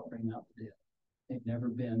mine and help bring out the dead. They'd never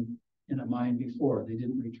been in a mine before. They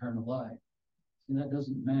didn't return alive. And that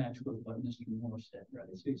doesn't match with what Mr. Moore said, right?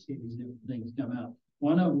 So you see these different things come out.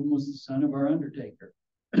 One of them was the son of our undertaker.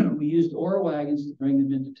 We used ore wagons to bring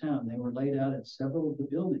them into town. They were laid out at several of the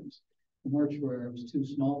buildings. The mortuary was too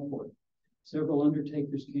small for them. Several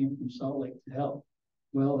undertakers came from Salt Lake to help.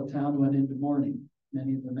 Well, the town went into mourning.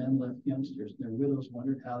 Many of the men left youngsters. Their widows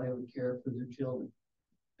wondered how they would care for their children.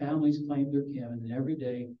 Families claimed their kin, and every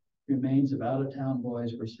day remains of out-of-town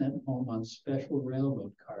boys were sent home on special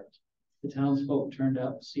railroad cars. The townsfolk turned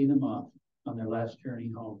out to see them off on their last journey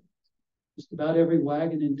home. Just about every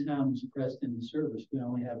wagon in town was pressed into service. We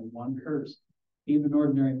only had one hearse. Even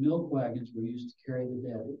ordinary milk wagons were used to carry the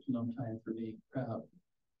dead. It was no time for being proud.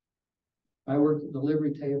 I worked at the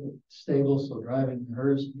livery stable, so driving the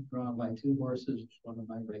hearse drawn by 2 horses was one of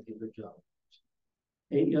my regular jobs.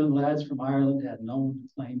 8 young lads from Ireland had no one to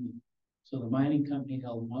claim them, so the mining company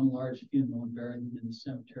held one large funeral and buried them in the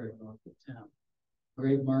cemetery north of town.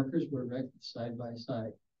 Grave markers were erected side by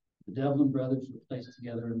side. The Devlin brothers were placed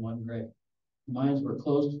together in one grave. The mines were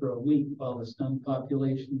closed for a week while the stunned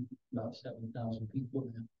population, about 7,000 people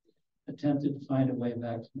then, attempted to find a way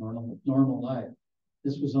back to normal life.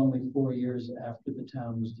 This was only 4 years after the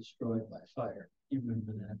town was destroyed by fire. You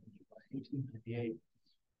remember that, 1898.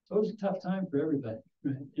 So it was a tough time for everybody.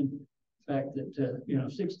 Right? In fact,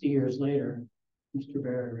 that 60 years later, Mr.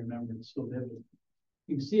 Barry remembered it so vividly.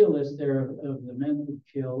 You can see a list there of the men who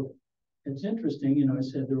killed. It's interesting, you know, I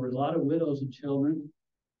said there were a lot of widows and children,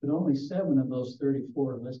 but only 7 of those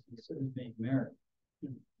 34 are listed as being married.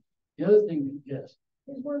 The other thing, yes.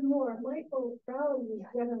 There's one more. Michael Brown was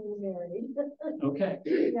generally married. Okay.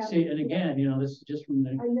 Yeah. See, and again, you know, this is just from the.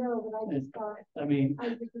 I know, but I just thought. I mean. I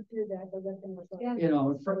didn't do that, but that thing was. Yeah. You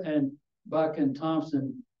know, and Buck and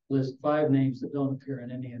Thompson list 5 names that don't appear in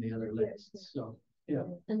any of the other lists. So, yeah.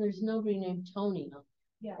 And there's nobody named Tony.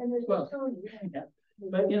 Yeah. And there's Tony. Yeah.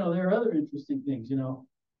 But, you know, there are other interesting things, you know.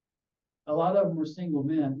 A lot of them were single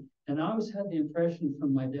men. And I always had the impression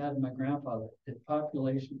from my dad and my grandfather that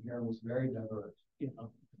population here was very diverse, you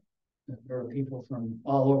know. There are people from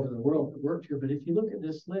all over the world that worked here, but if you look at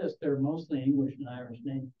this list, they're mostly English and Irish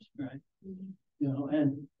names, right? You know,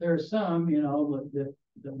 and there are some, you know,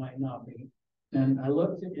 that might not be. And I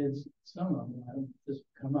looked at it, some of them, I don't just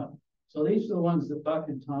come up. So these are the ones that Buck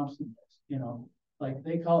and Thompson list, you know, like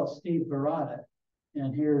they call it Steve Barata,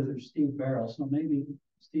 and here there's Steve Barrel. So maybe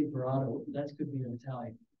Steve Barata, that could be an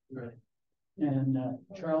Italian, right? And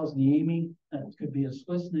Charles Niemi, that could be a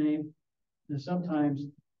Swiss name. And sometimes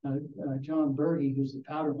John Burgy, who's the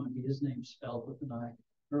powder monkey, his name's spelled with an I.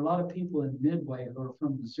 There are a lot of people in Midway who are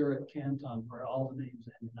from the Zurich canton where all the names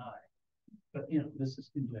end in I. But, you know, this is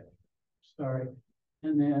conjecture. Sorry.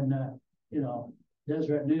 And then, you know,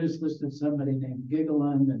 Deseret News listed somebody named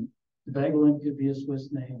Gigeland, and Begelin could be a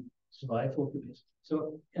Swiss name. Zweifel could be.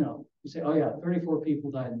 So, you know, you say, oh, yeah, 34 people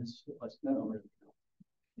died in this. I don't really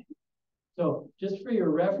know. So, just for your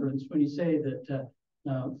reference, when you say that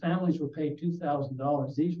families were paid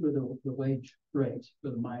 $2,000, these were the wage rates for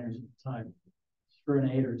the miners at the time for an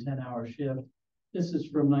 8 or 10 hour shift. This is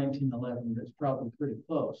from 1911. That's probably pretty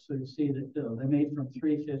close. So you see that they made from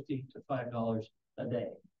 $3.50 to $5 a day.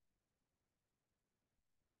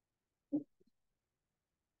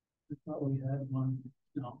 I thought we had one.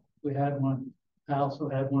 No, we had one. I also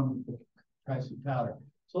had one with the price of powder.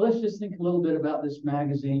 So let's just think a little bit about this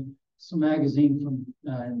magazine. It's a magazine from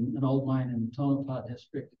an old mine in the Tonopah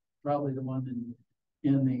district, probably the one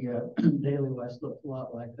in the Daly West looked a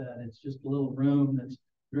lot like that. It's just a little room that's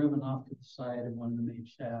driven off to the side of one of the main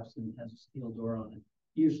shafts and has a steel door on it,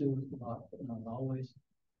 usually with a lock, but not always.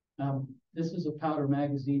 This is a powder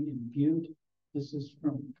magazine in Butte. This is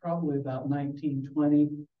from probably about 1920.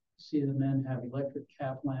 See the men have electric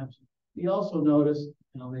cap lamps. You also notice,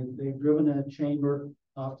 you know, they've driven a chamber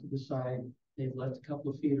off to the side. They've left a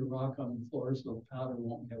couple of feet of rock on the floor so the powder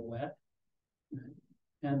won't get wet.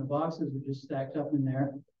 And the boxes are just stacked up in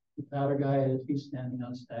there. The powder guy, if he's standing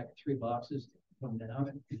on a stack of 3 boxes, come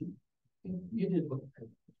down. You did look good.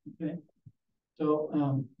 Okay. So,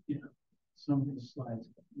 you know, some of the slides.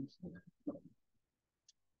 Let's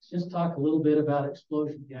just talk a little bit about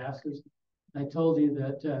explosion gases. I told you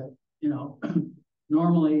that, you know,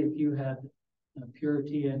 normally if you had pure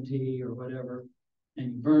TNT or whatever,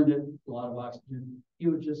 and you burned it, a lot of oxygen,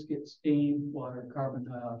 you would just get steam, water, carbon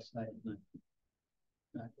dioxide.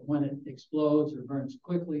 When it explodes or burns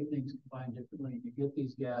quickly, things combine differently. You get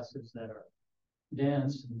these gases that are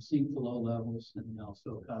dense and sink to low levels and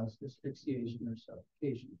also cause asphyxiation or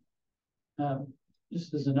suffocation.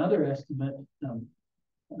 This is another estimate.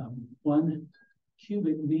 1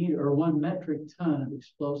 cubic meter or 1 metric ton of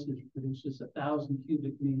explosives produces 1,000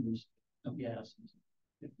 cubic meters of gases.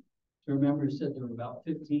 So remember, I said there were about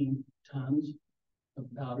 15 tons of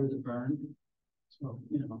powder that burned. So,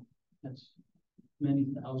 you know, that's many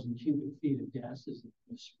thousand cubic feet of gases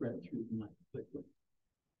that spread through the night quickly.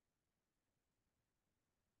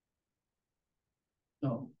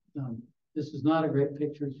 So this is not a great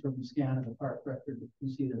picture. It's from the scan of the park record. You can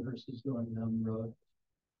see the hearses going down the road.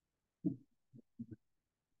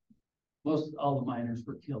 All the miners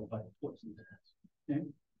were killed by the poison gas. Okay,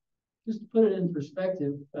 just to put it in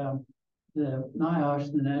perspective, the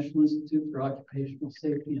NIOSH, the National Institute for Occupational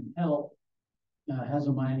Safety and Health, has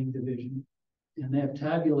a mining division, and they have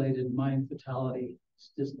tabulated mine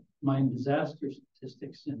disaster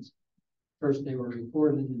statistics since first they were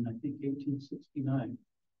reported in, I think, 1869.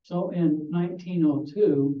 So in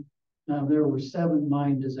 1902, there were 7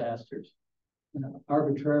 mine disasters.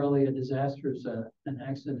 Arbitrarily, a disaster is an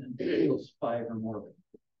accident that kills 5 or more.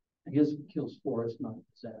 I guess if it kills 4, it's not a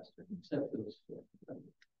disaster, except for those 4.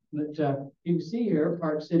 But you can see here,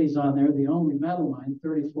 Park City's on there, the only metal mine,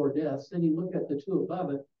 34 deaths. Then you look at the 2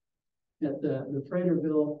 above it, at the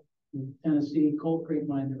Fraterville, Tennessee, Coal Creek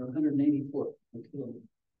mine, there were 184 killed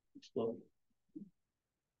exploded.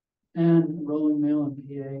 And Rolling Mill in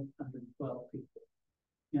PA, 112 people.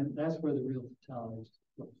 And that's where the real fatalities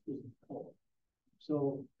took place, was in coal.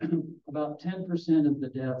 So about 10% of the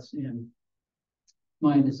deaths in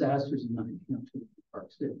mine disasters in 1902 in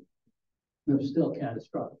Park City. It was still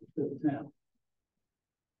catastrophic for the town.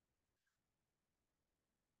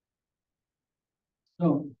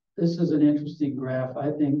 So this is an interesting graph.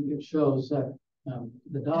 I think it shows that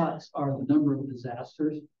the dots are the number of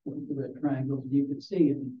disasters, the red triangles. You can see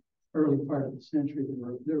in the early part of the century,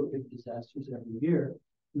 there were big disasters every year.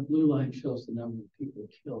 The blue line shows the number of people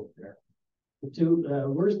killed there. The 2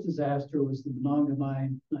 worst disaster was the Monongah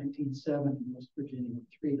Mine, 1907 in West Virginia, with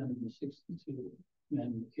 362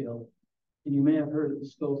 men were killed. And you may have heard of the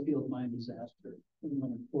Schofield Mine disaster in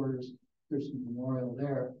Winter Quarters. There's a memorial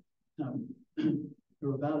there. There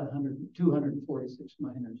were about 246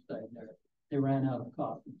 miners died there. They ran out of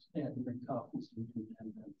coffins. They had to bring coffins and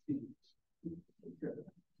funerals.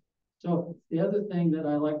 So the other thing that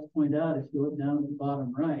I like to point out, if you look down at the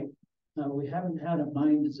bottom right, we haven't had a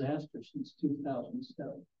mine disaster since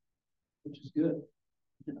 2007, which is good.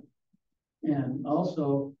 You know. And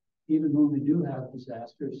also, even when we do have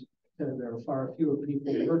disasters, there are far fewer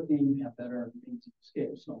people working, we have better means of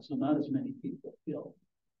escape, so not as many people killed.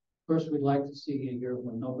 Of course, we'd like to see a year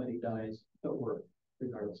when nobody dies at work,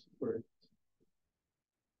 regardless of where it is.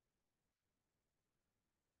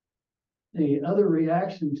 The other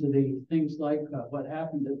reaction to the things like what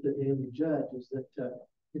happened at the Daly Judge is that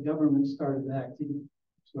the government started acting,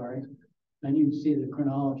 and you can see the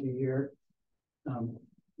chronology here.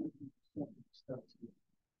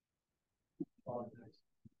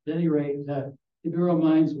 At any rate, the Bureau of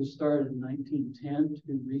Mines was started in 1910 to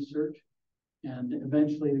do research, and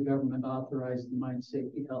eventually the government authorized the Mine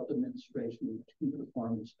Safety Health Administration to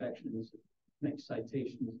perform inspections, make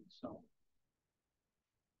citations, and so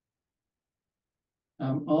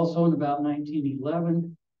on. Also in about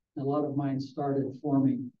 1911, a lot of mines started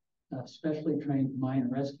forming specially trained mine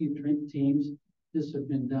rescue teams. This had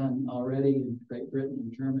been done already in Great Britain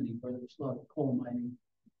and Germany, where there was a lot of coal mining.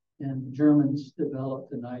 And the Germans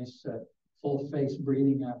developed a nice full-face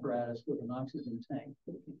breathing apparatus with an oxygen tank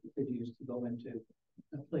that people could use to go into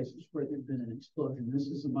places where there'd been an explosion. This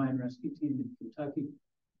is a mine rescue team in Kentucky.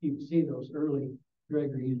 You can see those early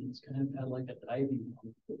Gregory units kind of had like a diving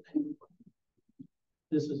boat.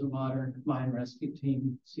 This is a modern mine rescue team.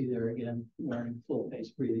 You can see there again, wearing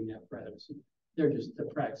full-face breathing apparatus. They're just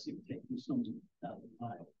practicing taking someone out of the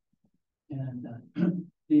mine. And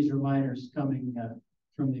these are miners coming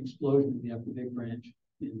from the explosion of the Upper Big Branch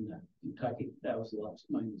in Kentucky. That was the last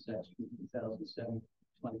mine disaster in 2007,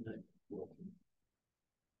 29.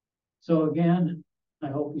 So again, I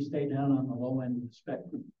hope we stay down on the low end of the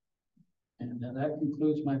spectrum. And that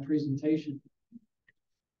concludes my presentation.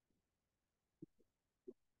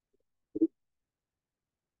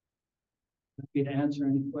 Happy to answer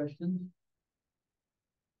any questions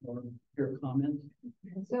or hear comments.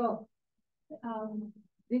 So,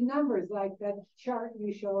 the numbers, like that chart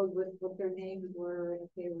you showed with what their names were, and if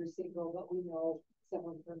they were single, but we know some of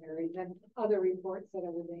them were married, and then other reports that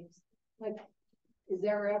other names. Like, is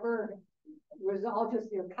there ever, was all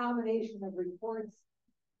just a combination of reports,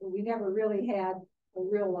 but we never really had a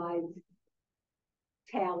real live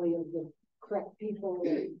tally of the correct people?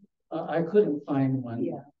 I couldn't find one.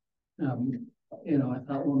 Yeah. You know, I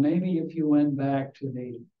thought, well, maybe if you went back to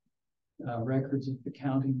the records of the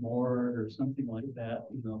county board or something like that,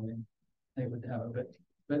 you know, they would have it.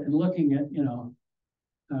 But in looking at, you know,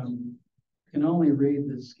 can only read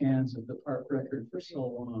the scans of the park record for so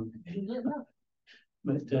long.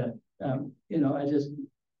 But, you know, I just,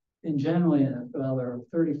 in generally, well, there are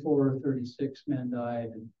 34 or 36 men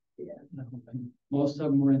died. And, and most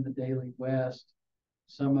of them were in the Daly West.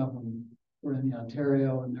 Some of them were in the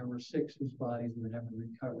Ontario, and there were 6 whose bodies were never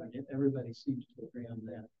recovered. Everybody seems to agree on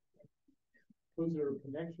that. Was there a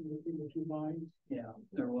connection between the two mines? Yeah,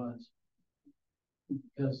 there was.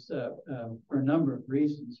 Because for a number of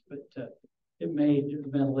reasons, but it made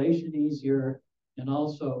ventilation easier, and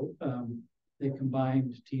also they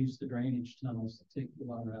combined to use the drainage tunnels to take the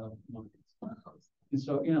water out of the mines. And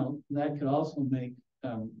so, you know, that could also make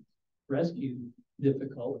rescue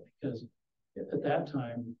difficult, because at that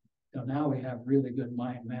time, you know, now we have really good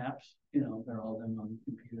mine maps. You know, they're all done on the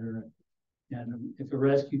computer. And if a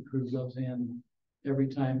rescue crew goes in, every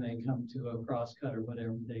time they come to a crosscut or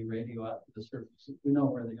whatever, they radio out to the surface. We know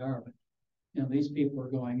where they are, but you know, these people are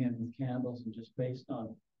going in with candles and just based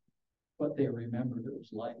on what they remembered it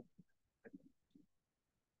was like.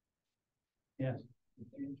 Yes.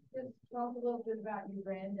 Just talk a little bit about your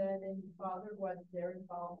granddad and your father, what their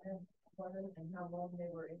involvement was and how long they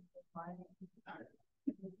were in the mining.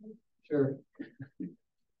 Sure.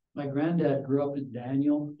 My granddad grew up in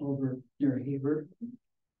Daniel over near Heber,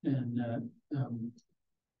 and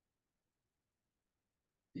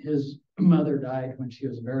his mother died when she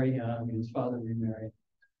was very young. His father remarried.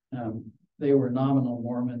 They were nominal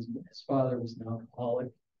Mormons, but his father was an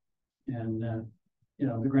alcoholic. And, you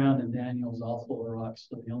know, the ground in Daniel is all full of rocks,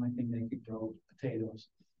 so the only thing they could grow was potatoes.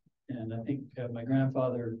 And I think my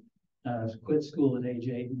grandfather quit school at age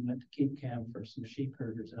 8 and went to keep camp for some sheep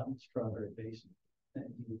herders out in the Strawberry Basin. And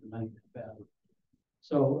he was the ninth battle.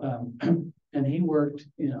 So, and he worked,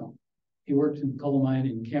 you know, he worked in coal mine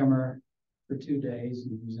in Kemmer for 2 days,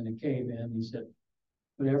 and he was in a cave in. He said,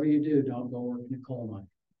 whatever you do, don't go work in a coal mine.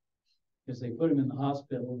 Because they put him in the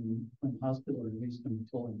hospital, and when the hospital released him, he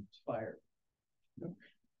told him he was fired.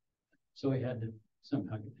 So he had to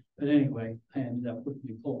somehow get, but anyway, I ended up working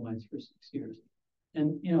in coal mines for 6 years.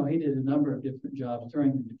 And, you know, he did a number of different jobs.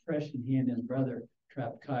 During the Depression, he and his brother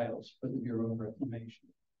trapped coyotes for the Bureau of Reclamation.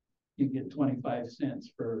 You get 25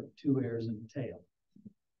 cents for 2 ears and a tail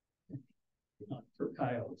for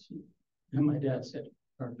coyotes. And my dad said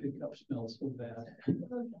our pickup smelled so bad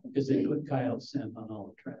because they put coyote scent on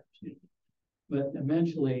all the traps. You know. But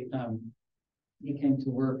eventually, he came to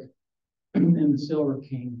work in the Silver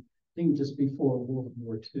King, I think just before World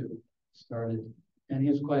War II started. And he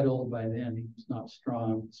was quite old by then. He was not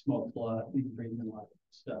strong, smoked a lot, he breathed in a lot of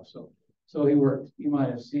stuff. So he worked, you might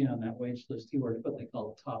have seen on that wage list, he worked what they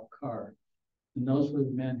call a top car. And those were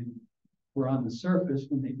the men who were on the surface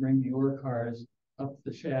when they bring the ore cars up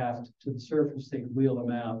the shaft to the surface, they'd wheel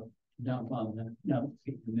them out, dump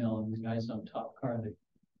feed the mill, and the guys on top car, they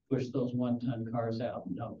push those 1-ton cars out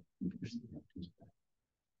and dump and push them up to his back.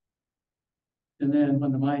 And then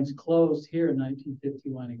when the mines closed here in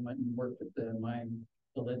 1951, he went and worked at the mine,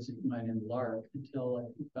 the lead zinc mine in Lark until I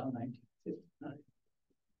think about 1959.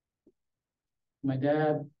 My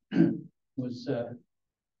dad was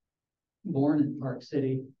born in Park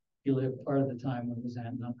City. He lived part of the time with his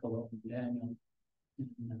aunt and uncle over in Daniel.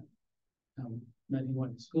 And, then he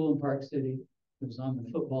went to school in Park City. He was on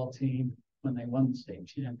the football team when they won the state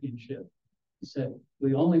championship. He said,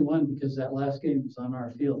 we only won because that last game was on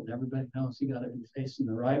our field. And everybody knows you got to be facing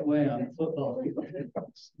the right way on the football field.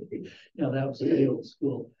 You know, that was the old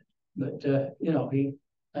school. But, you know,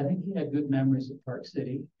 I think he had good memories of Park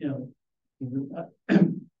City. You know,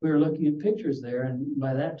 we were looking at pictures there, and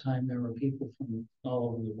by that time there were people from all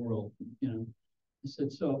over the world, you know. I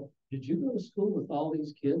said, so did you go to school with all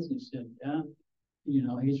these kids? And he said, yeah. You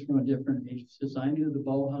know, he's from a different age. He says, I knew the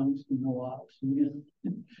Bohunks and the Wops. And, you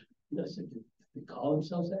know, I said, they call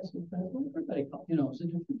themselves that? Well, everybody called, you know, it was a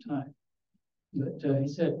different time. But he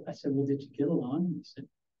said, I said, well, did you get along? And he said,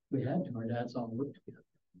 we had to. Our dads all worked together.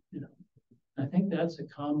 You know, I think that's a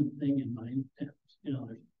common thing in mine towns. You know,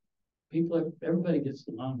 everybody gets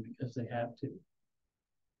along because they have to.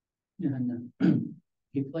 And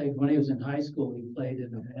he played, when he was in high school, he played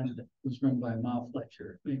in a band that was run by Ma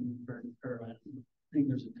Fletcher. Maybe I think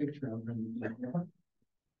there's a picture of him.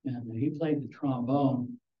 And he played the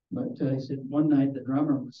trombone. But he said one night the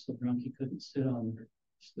drummer was so drunk he couldn't sit on the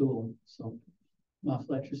stool. So Ma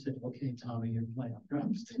Fletcher said, okay, Tommy, you're playing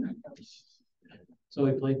drums tonight. So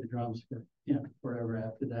he played the drums for, you know, forever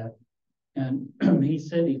after that. And he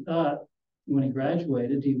said he thought when he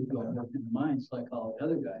graduated, he would go and work in the mines like all the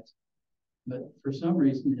other guys. But for some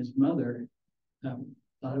reason, his mother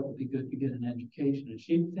thought it would be good to get an education. And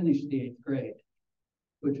she finished the 8th grade,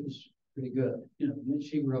 which was pretty good. You know,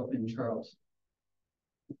 she grew up in Charleston.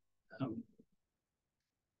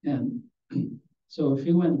 And so if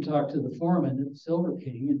he went and talked to the foreman at Silver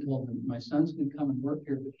King and told him, my son's going to come and work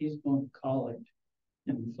here, but he's going to college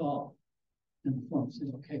in the fall. And the foreman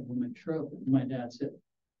said, okay, we'll make sure of it. And my dad said,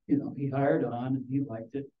 you know, he hired on and he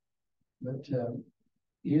liked it, but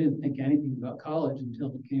he didn't think anything about college until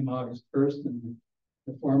it came August 1st, and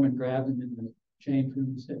the foreman grabbed him in the change room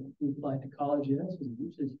and said, you applied to college? Yes. And he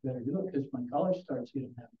says, you better do it because when college starts, you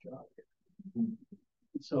don't have a job here.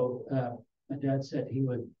 So my dad said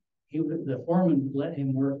the foreman would let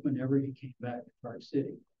him work whenever he came back to Park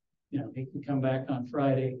City. You know, he could come back on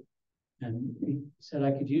Friday, and he said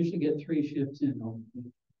I could usually get 3 shifts in on the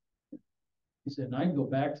week. He said, and I'd go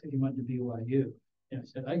back to, he went to BYU. And I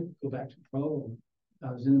said, I'd go back to Provo.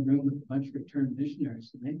 I was in the room with a bunch of returned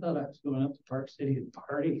missionaries, and they thought I was going up to Park City to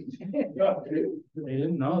party. They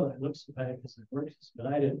didn't know that I looked so bad because I worked, but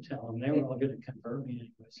I didn't tell them. They were all going to convert me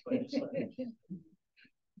anyway, so I just let them.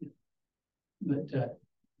 But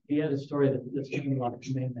he had a story that's been a lot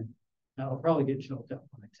to me, and I'll probably get choked up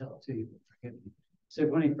when I tell it to you, but forgive me. He said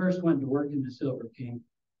when he first went to work in the Silver King,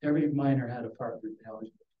 every miner had a partner. They always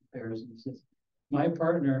pairs. And he says, my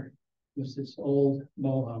partner was this old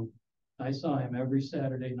Mohawk. I saw him every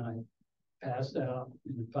Saturday night, passed out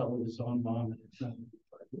in the pub with his own mom in front of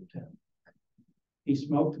the hotel. He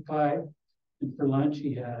smoked a pipe, and for lunch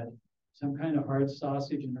he had some kind of hard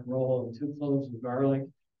sausage and a roll and 2 cloves of garlic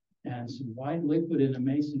and some white liquid in a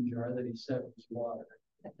mason jar that he said was water.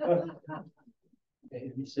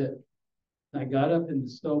 And he said, I got up in the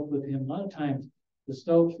stove with him. A lot of times the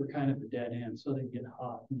stoves were kind of a dead end, so they get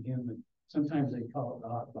hot and humid. Sometimes they call it the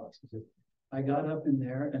hot box. I got up in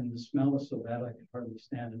there and the smell was so bad I could hardly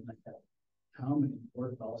stand it. And I thought, how am I going to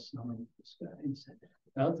work all summer with this guy? And said,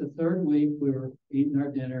 about the 3rd week, we were eating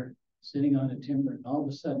our dinner, sitting on a timber, and all of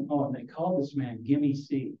a sudden, and they called this man Gimme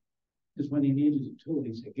C. Because when he needed a tool,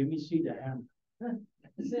 he said, give me C to hammer.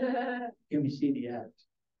 Give me C to axe.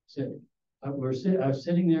 He said, I was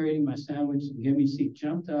sitting there eating my sandwich, and Gimme Seat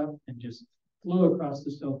jumped up and just flew across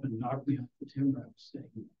the stove and knocked me off the timber I was sitting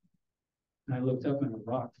in. And I looked up and a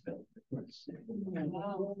rock fell where I was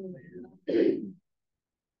sitting.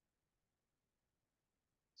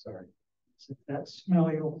 Sorry. It's that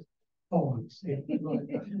smelly old phone.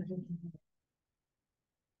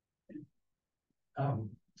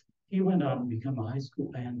 He went on to become a high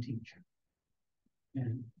school band teacher.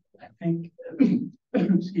 And I think,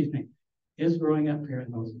 excuse me, his growing up here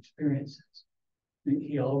and those experiences,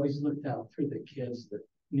 he always looked out for the kids that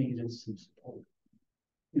needed some support.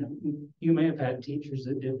 You know, you may have had teachers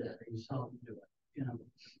that did that, or you saw them do it. You know,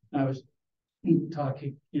 I was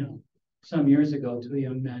talking, you know, some years ago to a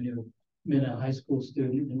young man who had been a high school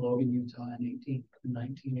student in Logan, Utah in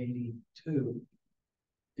 1982.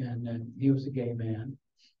 And he was a gay man.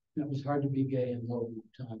 It was hard to be gay in Logan,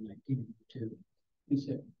 Utah in 1982. He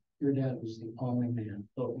said, your dad was the only man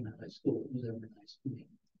Logan High School that was ever nice to me.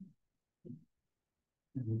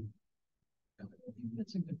 And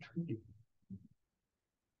that's a good trait.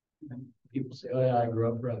 And people say, oh yeah, I grew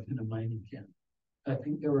up rough in a mining camp. I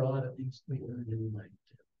think there were a lot of things we learned in life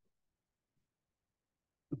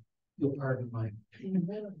too. You'll pardon my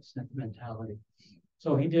sentimentality.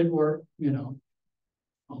 So he did work, you know,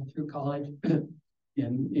 all through college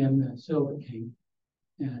in Silver King.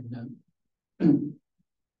 And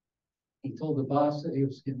he told the boss that he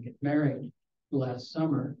was going to get married last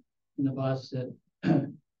summer. And the boss said,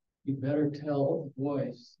 you better tell the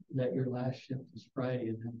boys that your last shift is Friday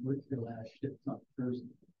and then work your last shift on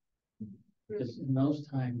Thursday. Because in those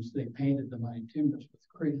times, they painted the mine timbers with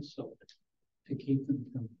creosote to keep them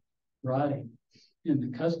from rotting. And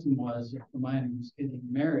the custom was, if the miner was getting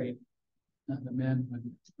married, the men would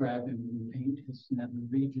grab him and paint his nether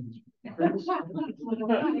regions with creosote.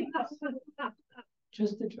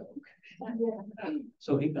 Just a joke.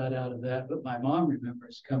 So he got out of that. But my mom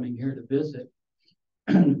remembers coming here to visit.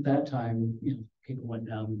 At that time, you know, people went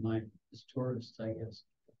down the mine as tourists, I guess.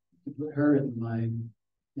 To put her in the mine,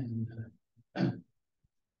 and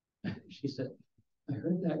she said, I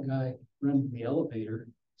heard that guy running the elevator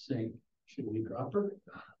saying, should we drop her?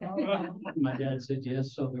 My dad said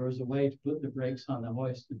yes. So there was a way to put the brakes on the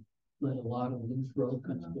hoist and let a lot of loose rope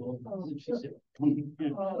go. And she said,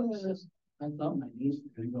 I thought my knees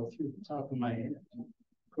were going to go through the top of my head. Of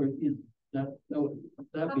course, you know,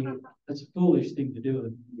 that's a foolish thing to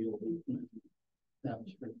do. That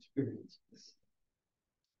was her experience.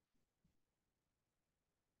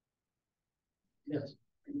 Yes.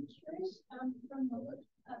 I'm curious, from the look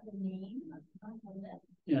of the name on the list.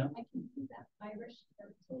 Yeah. I can see that Irish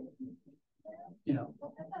heritage. Yeah.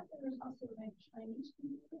 Well, I thought there was also like Chinese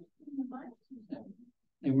people in the mines.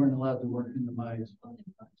 They weren't allowed to work in the mines,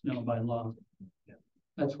 no, by law. Yeah.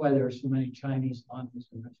 That's why there are so many Chinese laundries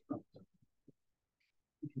and restaurants.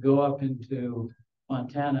 If you go up into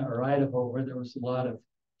Montana or Idaho, where there was a lot of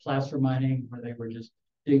placer mining, where they were just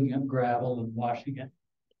digging up gravel and washing it,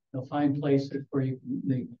 you'll find places where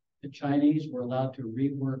the Chinese were allowed to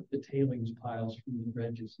rework the tailings piles from the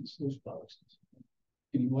dredges and sluice boxes.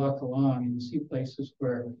 And you walk along and you see places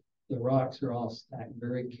where the rocks are all stacked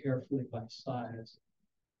very carefully by size.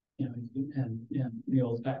 You know, and the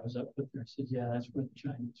old guy was up there and said, yeah, that's where the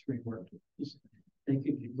Chinese reworked it. They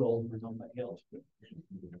could get gold where nobody else would.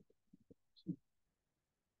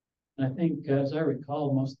 And I think, as I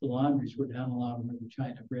recall, most of the laundries were down along where the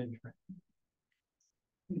China Bridge ran.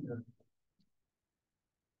 Yeah.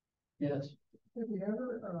 Yes. Have you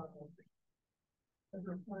ever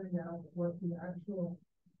find out what the actual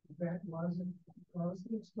event was and caused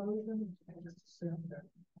the explosion? I just assumed that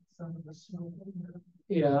some of the smoke.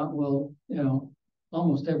 Yeah, well, you know,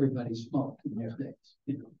 almost everybody smoked in those days.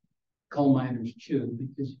 You know, coal miners chewed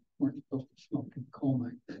because you weren't supposed to smoke in coal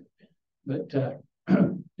mine. But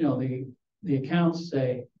you know, the accounts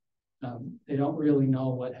say they don't really know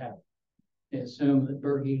what happened. They assume that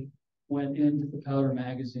Burgy went into the powder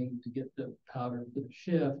magazine to get the powder for the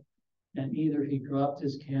shift, and either he dropped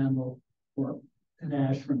his candle or an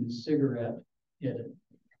ash from his cigarette hit it.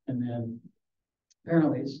 And then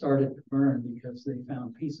apparently it started to burn because they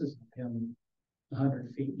found pieces of him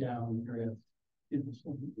 100 feet down the drift. It was,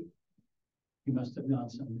 he must have gone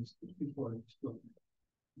some distance before it exploded.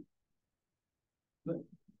 But,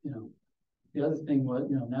 you know, the other thing was,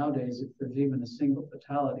 you know, nowadays, if there's even a single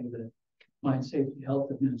fatality, the Mine Safety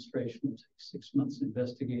Health Administration will take 6 months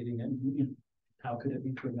investigating it. And, you know, how could it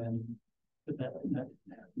be prevented? But that didn't happen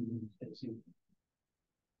in these days either.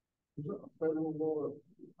 Is that a federal law that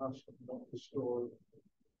has not to store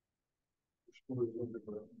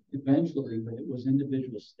underground? Eventually, but it was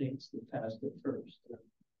individual states that passed it first.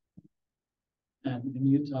 And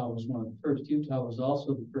Utah was one of the first. Utah was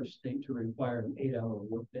also the first state to require an 8-hour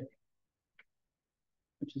workday,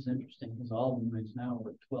 which is interesting because all of them right now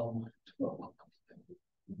are 12.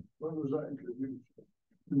 When was that introduced?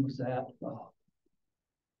 When was that? Oh,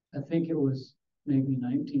 I think it was maybe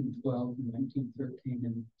 1912 and 1913,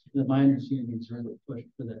 and the miners' unions really pushed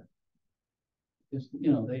for that. Because,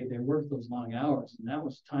 you know, they worked those long hours, and that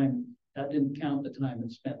was time, that didn't count the time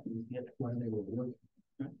it spent to get to where they were working,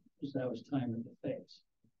 right? Because that was time in the face.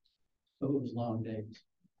 So it was long days.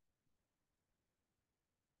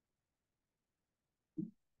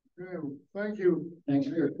 Okay, thank you. Thanks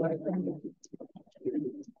for your question.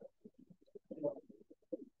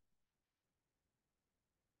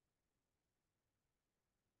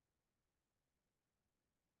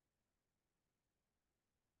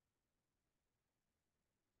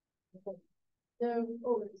 So,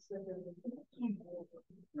 oh, it's, Very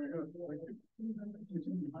good, thank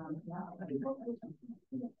you.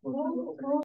 well,